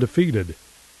 He is undefeated,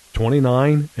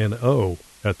 29-0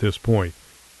 at this point.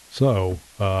 So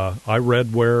I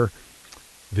read where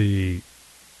the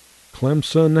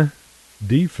Clemson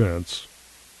defense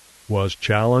was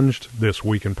challenged this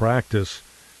week in practice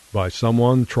by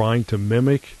someone trying to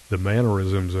mimic the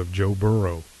mannerisms of Joe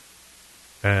Burrow.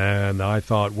 And I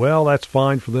thought, well, that's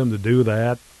fine for them to do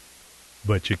that,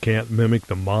 but you can't mimic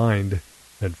the mind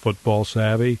and football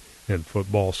savvy and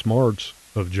football smarts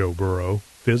of Joe Burrow.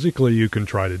 Physically, you can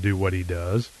try to do what he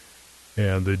does.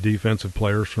 And the defensive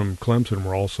players from Clemson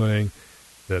were all saying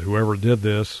that whoever did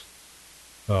this,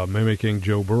 mimicking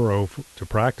Joe Burrow to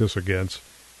practice against,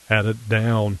 had it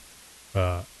down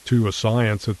to a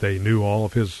science that they knew all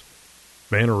of his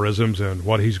mannerisms and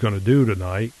what he's going to do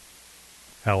tonight.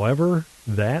 However,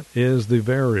 that is the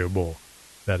variable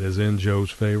that is in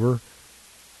Joe's favor.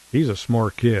 He's a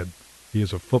smart kid. He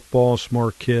is a football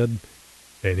smart kid,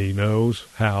 and he knows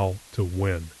how to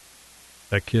win.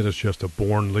 That kid is just a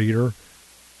born leader,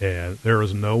 and there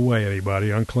is no way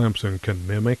anybody on Clemson can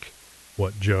mimic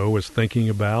what Joe is thinking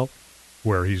about,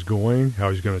 where he's going,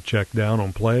 how he's going to check down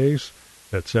on plays,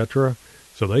 etc.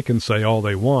 So they can say all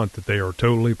they want that they are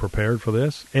totally prepared for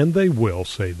this, and they will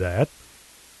say that.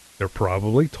 They're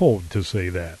probably told to say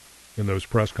that in those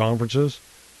press conferences.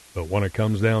 But when it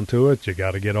comes down to it, you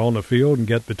got to get on the field and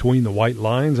get between the white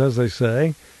lines, as they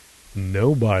say.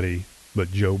 Nobody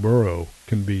but Joe Burrow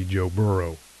can be Joe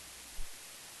Burrow.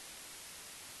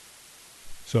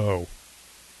 So,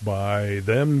 by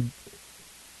them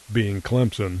being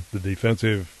Clemson, the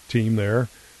defensive team there,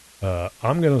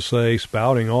 I'm going to say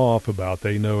spouting off about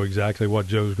they know exactly what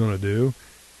Joe's going to do.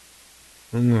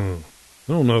 I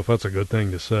don't know if that's a good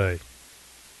thing to say.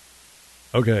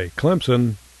 Okay,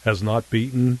 Clemson has not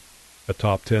beaten a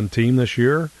top 10 team this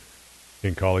year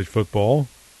in college football,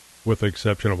 with the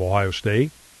exception of Ohio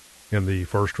State in the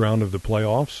first round of the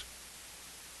playoffs.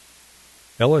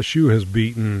 LSU has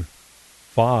beaten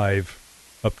 5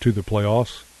 up to the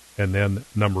playoffs, and then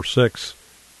number 6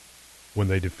 when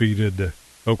they defeated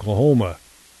Oklahoma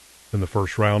in the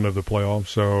first round of the playoffs.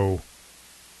 So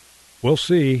we'll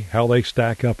see how they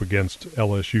stack up against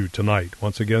LSU tonight.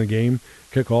 Once again, the game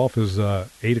kickoff is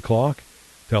 8 o'clock,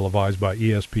 televised by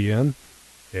ESPN.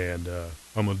 And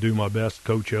I'm going to do my best,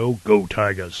 Coach O, go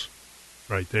Tigers,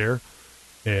 right there.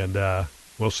 And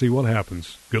we'll see what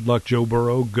happens. Good luck, Joe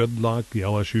Burrow. Good luck, the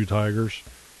LSU Tigers.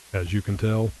 As you can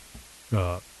tell,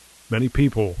 many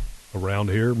people around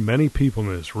here, many people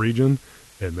in this region,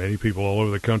 and many people all over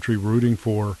the country rooting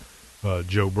for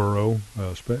Joe Burrow,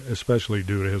 especially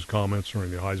due to his comments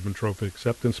during the Heisman Trophy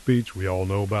acceptance speech. We all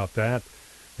know about that.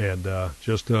 And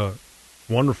just a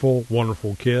wonderful,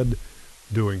 wonderful kid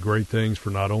doing great things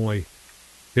for not only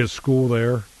his school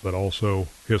there, but also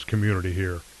his community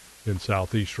here in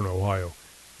southeastern Ohio.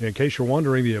 In case you're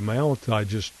wondering, the amount, I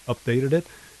just updated it,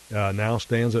 now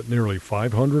stands at nearly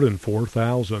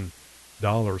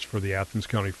 $504,000 for the Athens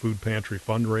County Food Pantry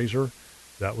fundraiser.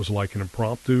 That was like an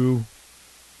impromptu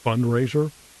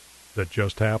fundraiser that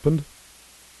just happened.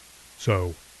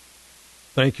 So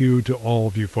thank you to all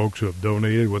of you folks who have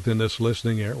donated within this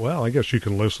listening area. Well, I guess you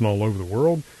can listen all over the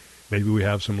world. Maybe we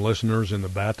have some listeners in the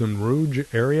Baton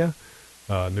Rouge area,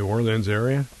 New Orleans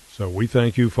area. So we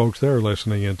thank you folks there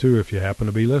listening in, too, if you happen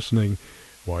to be listening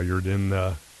while you're in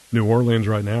New Orleans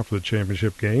right now for the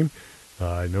championship game.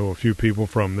 I know a few people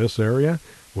from this area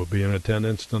will be in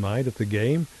attendance tonight at the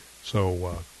game.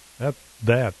 So that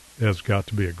has got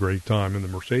to be a great time in the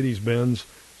Mercedes-Benz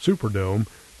Superdome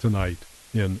tonight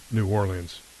in New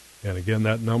Orleans. And again,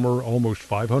 that number, almost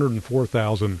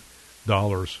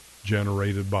 $504,000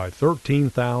 generated by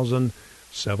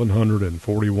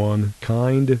 13,741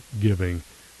 kind giving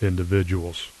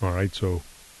individuals. All right, so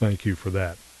thank you for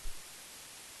that.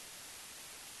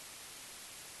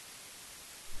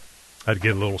 I had to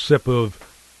get a little sip of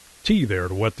tea there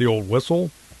to wet the old whistle.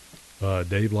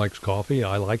 Dave likes coffee.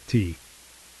 I like tea.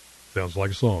 Sounds like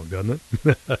a song, doesn't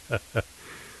it?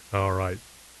 All right.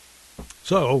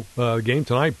 So, game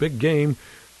tonight, big game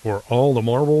for all the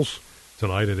marbles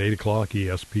tonight at 8 o'clock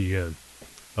ESPN.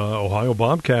 Ohio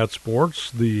Bobcat sports,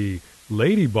 the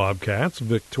Lady Bobcats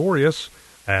victorious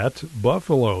at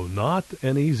Buffalo. Not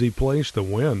an easy place to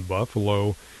win.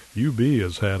 Buffalo UB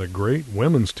has had a great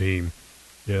women's team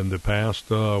in the past,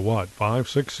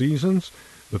 5-6 seasons.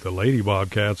 But the Lady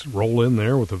Bobcats roll in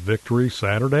there with a victory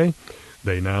Saturday.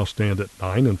 They now stand at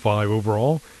 9-5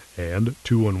 overall and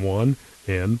 2-1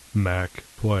 in MAC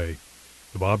play.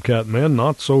 The Bobcat men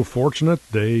not so fortunate.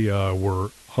 They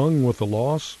were hung with a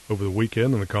loss over the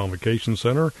weekend in the Convocation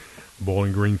Center. The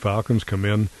Bowling Green Falcons come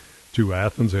in to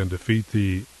Athens and defeat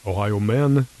the Ohio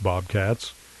men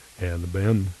Bobcats. And the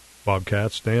men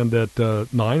Bobcats stand at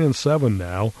 9-7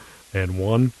 now and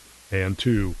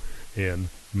 1-2 in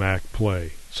MAC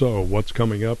play. So what's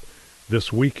coming up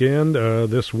this weekend?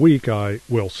 This week, I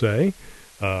will say,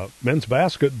 men's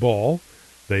basketball.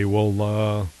 They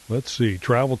will,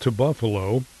 travel to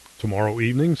Buffalo tomorrow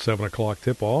evening, 7 o'clock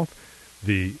tip-off.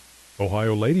 The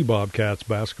Ohio Lady Bobcats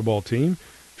basketball team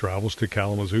travels to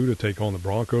Kalamazoo to take on the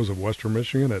Broncos of Western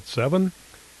Michigan at 7.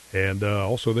 And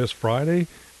also this Friday,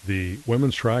 the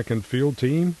women's track and field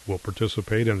team will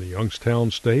participate in the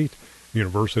Youngstown State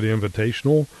University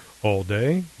Invitational all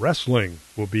day. Wrestling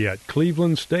will be at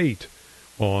Cleveland State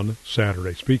on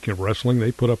Saturday. Speaking of wrestling,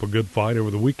 they put up a good fight over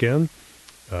the weekend.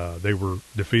 They were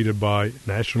defeated by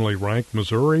nationally ranked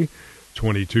Missouri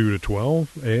 22-12,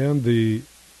 and the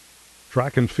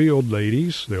track and field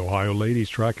ladies, the Ohio ladies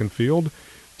track and field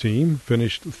team,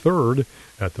 finished third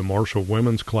at the Marshall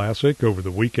Women's Classic over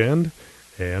the weekend.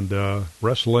 And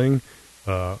wrestling,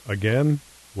 again,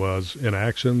 was in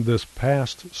action this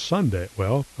past Sunday.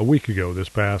 Well, a week ago this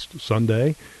past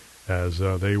Sunday, as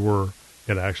they were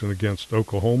in action against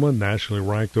Oklahoma, nationally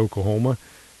ranked Oklahoma,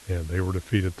 and they were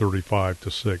defeated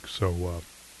 35-6. So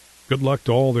good luck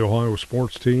to all the Ohio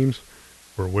sports teams.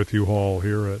 We're with you all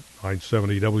here at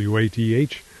 970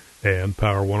 WATH and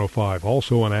Power 105.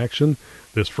 Also in action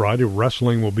this Friday,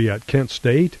 wrestling will be at Kent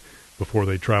State before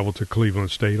they travel to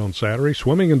Cleveland State on Saturday.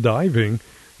 Swimming and diving,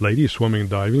 ladies swimming and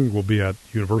diving, will be at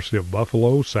University of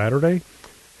Buffalo Saturday.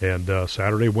 And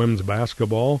Saturday, women's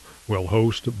basketball will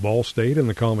host Ball State in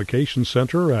the Convocation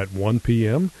Center at 1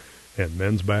 p.m. And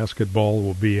men's basketball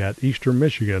will be at Eastern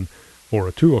Michigan for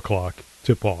a 2 o'clock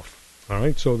tip-off. All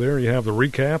right, so there you have the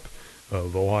recap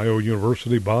of Ohio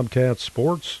University Bobcats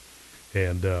sports.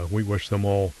 And we wish them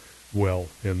all well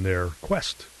in their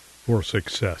quest for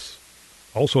success.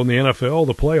 Also in the NFL,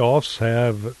 the playoffs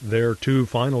have their 2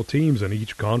 final teams in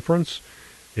each conference.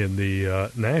 In the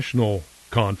National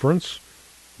Conference,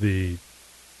 the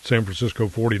San Francisco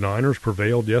 49ers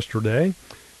prevailed yesterday.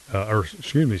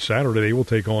 Saturday they will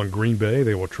take on Green Bay.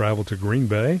 They will travel to Green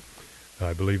Bay.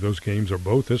 I believe those games are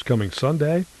both this coming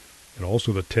Sunday. And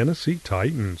also the Tennessee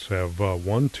Titans have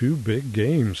won 2 big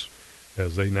games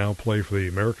as they now play for the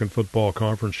American Football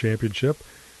Conference Championship.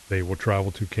 They will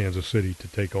travel to Kansas City to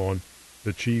take on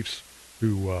the Chiefs,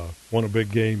 who won a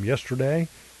big game yesterday.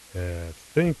 I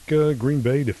think Green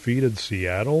Bay defeated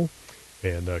Seattle,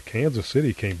 and Kansas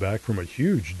City came back from a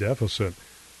huge deficit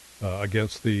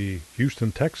against the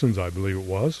Houston Texans, I believe it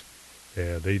was.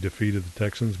 And they defeated the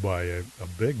Texans by a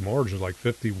big margin, like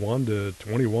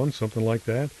 51-21, something like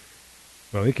that.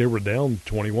 I think they were down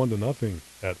 21-0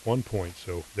 at one point.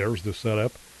 So there's the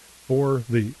setup for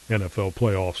the NFL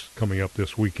playoffs coming up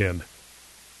this weekend.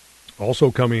 Also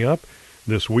coming up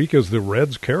this week is the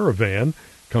Reds Caravan,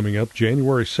 coming up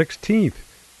January 16th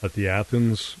at the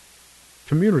Athens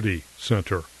Community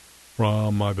Center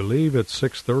from, I believe it's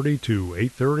 6:30 to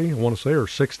 8:30, I want to say, or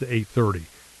 6 to 8:30.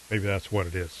 Maybe that's what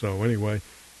it is. So anyway,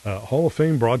 Hall of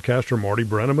Fame broadcaster Marty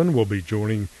Brenneman will be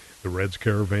joining the Reds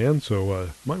Caravan,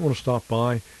 so might want to stop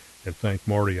by and thank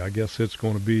Marty. I guess it's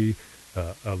going to be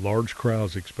a large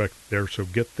crowd expected there, so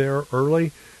get there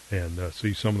early and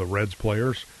see some of the Reds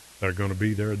players that are going to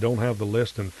be there. I don't have the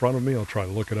list in front of me. I'll try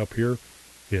to look it up here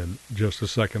in just a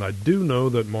second. I do know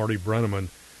that Marty Brenneman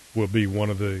will be one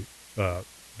of the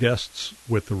guests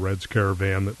with the Reds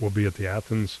Caravan that will be at the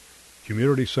Athens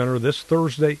Community Center this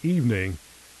Thursday evening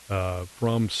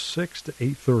from 6 to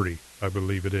 8:30, I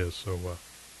believe it is. So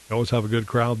always have a good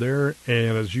crowd there.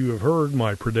 And as you have heard,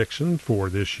 my prediction for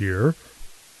this year,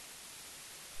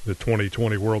 the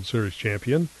 2020 World Series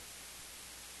champion,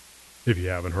 if you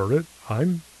haven't heard it,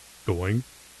 I'm going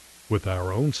with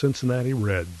our own Cincinnati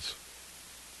Reds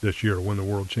this year to win the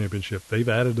World Championship. They've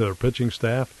added to their pitching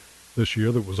staff this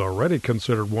year that was already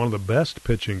considered one of the best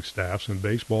pitching staffs in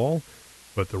baseball,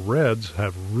 but the Reds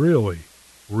have really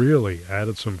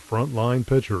added some frontline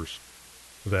pitchers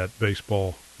to that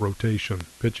baseball rotation,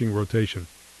 pitching rotation.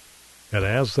 And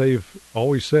as they've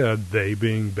always said, they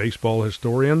being baseball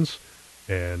historians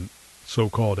and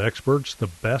so-called experts, the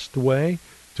best way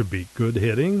to beat good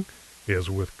hitting is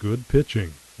with good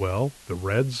pitching. Well, the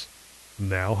Reds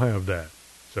now have that.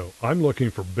 So I'm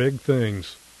looking for big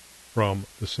things from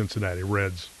the Cincinnati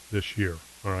Reds this year.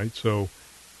 All right, so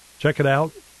check it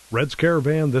out. Reds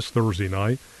Caravan this Thursday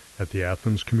night at the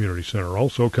Athens Community Center.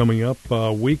 Also coming up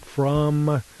a week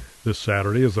from this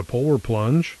Saturday is the Polar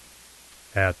Plunge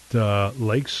at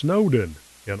Lake Snowden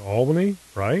in Albany,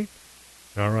 right?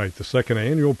 All right, the second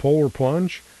annual Polar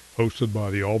Plunge hosted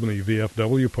by the Albany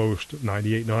VFW Post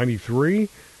 9893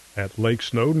 at Lake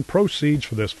Snowden. Proceeds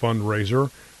for this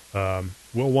fundraiser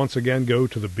will once again go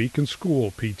to the Beacon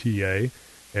School PTA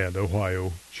and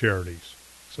Ohio Charities.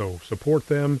 So support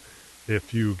them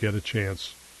if you get a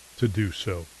chance to do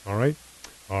so. All right?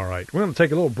 All right. We're going to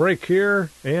take a little break here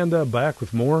and back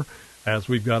with more as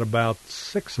we've got about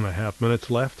 6.5 minutes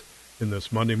left in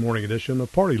this Monday morning edition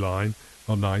of Party Line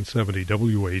on 970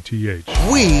 WATH.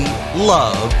 We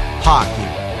love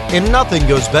hockey, and nothing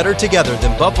goes better together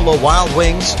than Buffalo Wild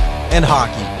Wings and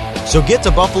hockey. So get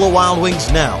to Buffalo Wild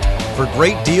Wings now for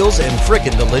great deals and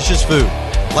frickin' delicious food,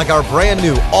 like our brand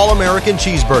new All-American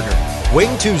Cheeseburger,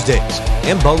 Wing Tuesdays,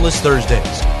 and Boneless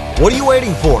Thursdays. What are you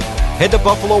waiting for? Head to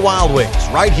Buffalo Wild Wings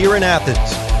right here in Athens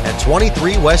at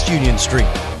 23 West Union Street.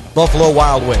 Buffalo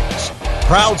Wild Wings,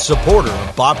 proud supporter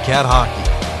of Bobcat hockey.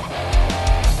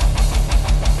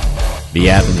 The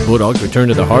Athens Bulldogs return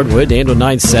to the hardwood to handle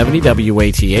 970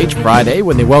 WATH Friday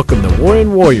when they welcome the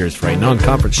Warren Warriors for a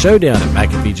non-conference showdown at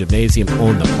McAfee Gymnasium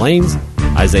on the Plains.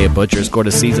 Isaiah Butcher scored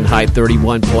a season-high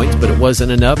 31 points, but it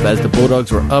wasn't enough as the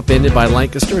Bulldogs were upended by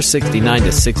Lancaster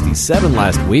 69-67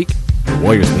 last week. The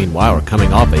Warriors, meanwhile, are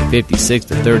coming off a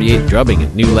 56-38 drubbing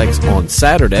at New Lex on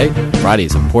Saturday.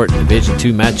 Friday's important Division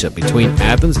II matchup between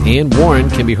Athens and Warren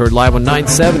can be heard live on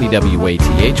 970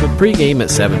 WATH with pregame at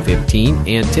 7:15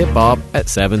 and tip-off at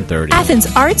 7:30. Athens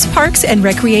Arts, Parks, and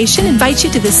Recreation invites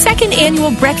you to the second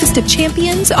annual Breakfast of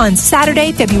Champions on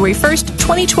Saturday, February 1st,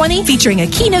 2020, featuring a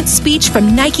keynote speech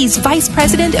from Nike's Vice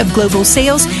President of Global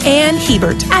Sales, Ann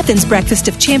Hebert. Athens Breakfast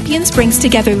of Champions brings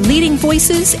together leading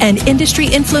voices and industry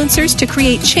influencers to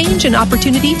create change and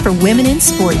opportunity for women in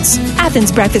sports.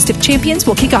 Athens Breakfast of Champions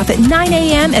will kick off at 9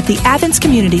 a.m. at the Athens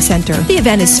Community Center. The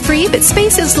event is free, but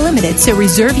space is limited, so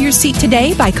reserve your seat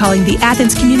today by calling the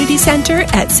Athens Community Center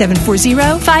at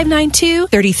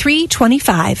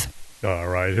 740-592-3325. All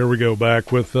right, here we go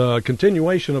back with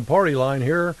continuation of Party Line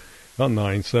here on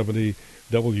 970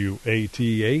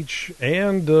 WATH.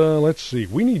 And let's see,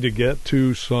 we need to get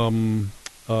to some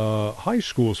high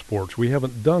school sports. We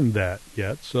haven't done that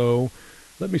yet, so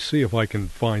let me see if I can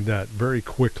find that very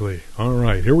quickly. All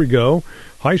right, here we go.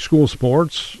 High school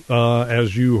sports,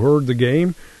 as you heard the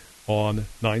game on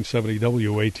 970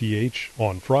 WATH.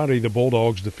 On Friday, the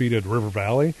Bulldogs defeated River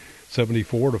Valley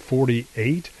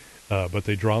 74-48, but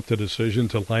they dropped the decision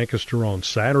to Lancaster on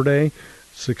Saturday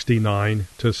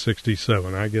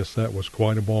 69-67. I guess that was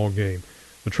quite a ball game.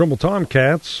 The Trimble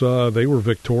Tomcats, they were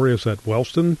victorious at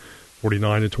Wellston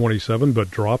 49-27, but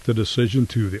dropped the decision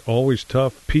to the always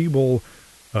tough Peebles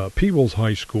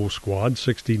High School squad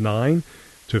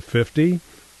 69-50,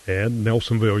 and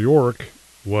Nelsonville York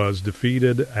was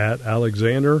defeated at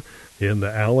Alexander in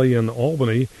the Alley in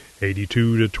Albany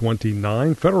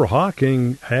 82-29. Federal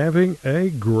Hocking having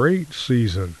a great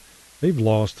season. They've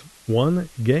lost one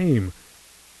game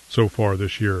so far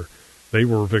this year. They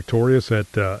were victorious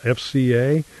at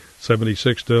FCA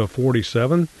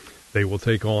 76-47. They will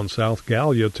take on South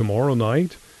Gallia tomorrow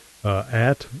night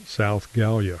at South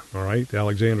Gallia. All right, the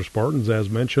Alexander Spartans, as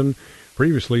mentioned,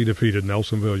 previously defeated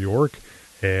Nelsonville York,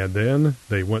 and then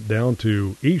they went down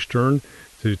to Eastern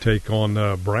to take on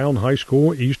Brown High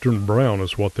School. Eastern Brown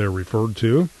is what they're referred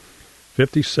to.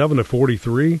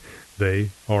 57-43,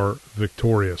 they are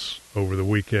victorious over the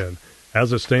weekend.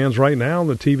 As it stands right now in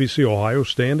the TVC Ohio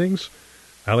standings,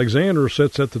 Alexander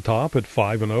sits at the top at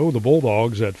 5-0. The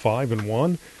Bulldogs at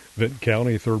 5-1. Vinton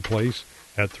County third place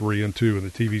at 3-2. In the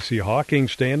TVC Hocking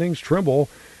standings, Trimble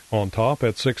on top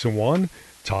at 6-1,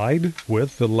 tied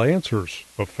with the Lancers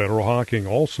of Federal Hocking,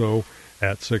 also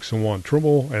at 6-1.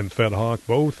 Trimble and Fed Hoc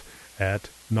both at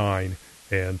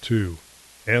 9-2.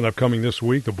 And upcoming this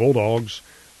week, the Bulldogs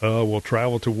will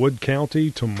travel to Wood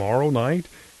County tomorrow night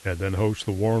and then host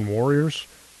the Warren Warriors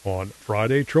on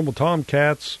Friday. Trimble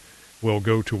Tomcats will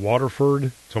go to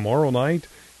Waterford tomorrow night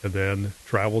and then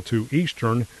travel to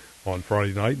Eastern on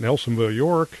Friday night. Nelsonville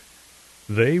York,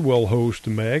 they will host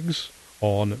Meggs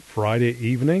on Friday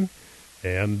evening.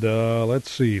 And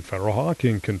let's see, Federal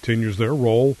Hocking continues their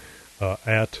role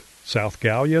at South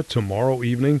Gallia tomorrow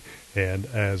evening, and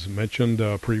as mentioned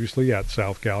previously, at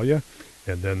South Gallia,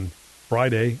 and then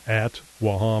Friday at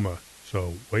Wahama.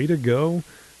 So way to go,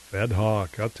 Fed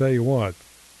Hoc. I'll tell you what,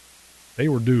 they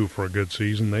were due for a good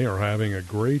season. They are having a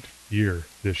great year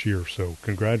this year. So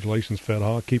congratulations, Fed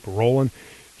Hoc. Keep it rolling.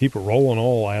 Keep it rolling,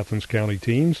 all Athens County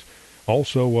teams.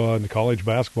 Also, in college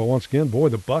basketball, once again, boy,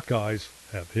 the Buckeyes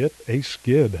have hit a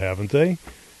skid, haven't they?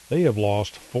 They have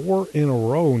lost 4 in a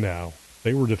row now.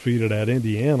 They were defeated at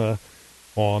Indiana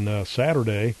on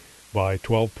Saturday by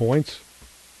 12 points.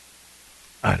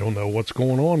 I don't know what's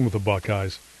going on with the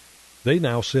Buckeyes. They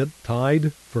now sit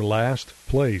tied for last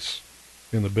place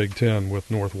in the Big Ten with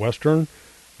Northwestern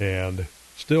and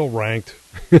still ranked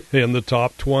in the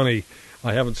top 20.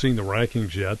 I haven't seen the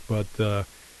rankings yet, but the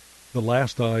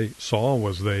last I saw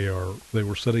was they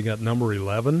were sitting at number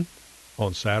 11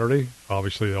 on Saturday.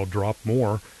 Obviously, they'll drop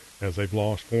more as they've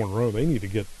lost 4 in a row. They need to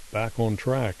get back on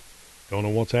track. Don't know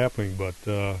what's happening, but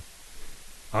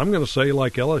I'm going to say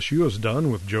like LSU has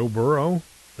done with Joe Burrow,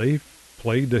 they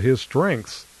played to his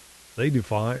strengths. They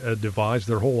devised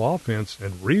their whole offense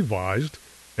and revised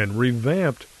and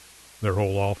revamped their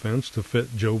whole offense to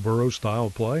fit Joe Burrow's style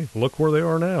of play. Look where they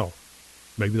are now.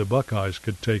 Maybe the Buckeyes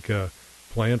could take a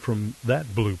plan from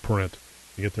that blueprint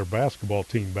to get their basketball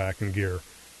team back in gear.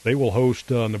 They will host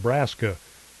Nebraska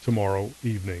tomorrow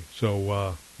evening.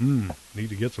 So, need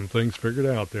to get some things figured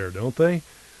out there, don't they?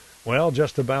 Well,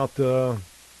 just about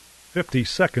 50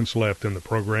 seconds left in the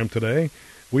program today.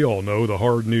 We all know the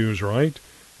hard news, right?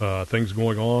 Things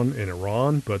going on in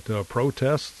Iran, but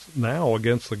protests now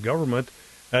against the government,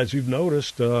 as you've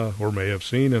noticed or may have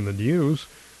seen in the news.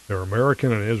 There are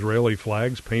American and Israeli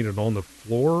flags painted on the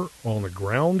floor, on the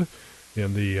ground,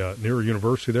 in the near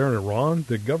university there in Iran.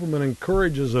 The government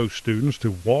encourages those students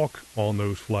to walk on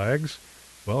those flags.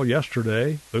 Well,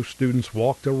 yesterday, those students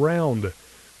walked around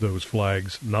those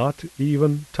flags, not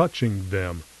even touching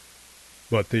them.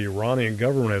 But the Iranian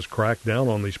government has cracked down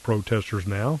on these protesters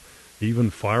now, even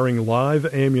firing live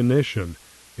ammunition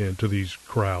into these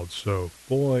crowds. So,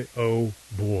 boy, oh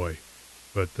boy.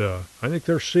 But I think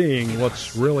they're seeing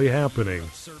what's really happening.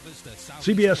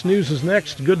 CBS News is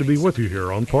next. Good to be with you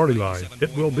here on Party Line.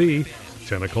 It will be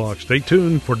 10 o'clock. Stay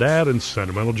tuned for Dad and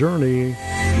Sentimental Journey.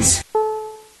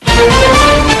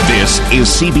 This is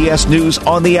CBS News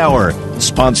on the Hour,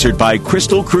 sponsored by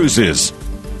Crystal Cruises.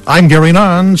 I'm Gary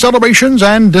Nunn. Celebrations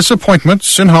and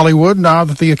disappointments in Hollywood now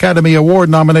that the Academy Award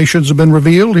nominations have been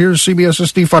revealed. Here's CBS's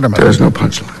Steve Futterman. There's no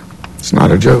punchline. It's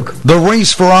not a joke. The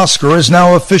race for Oscar is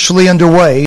now officially underway.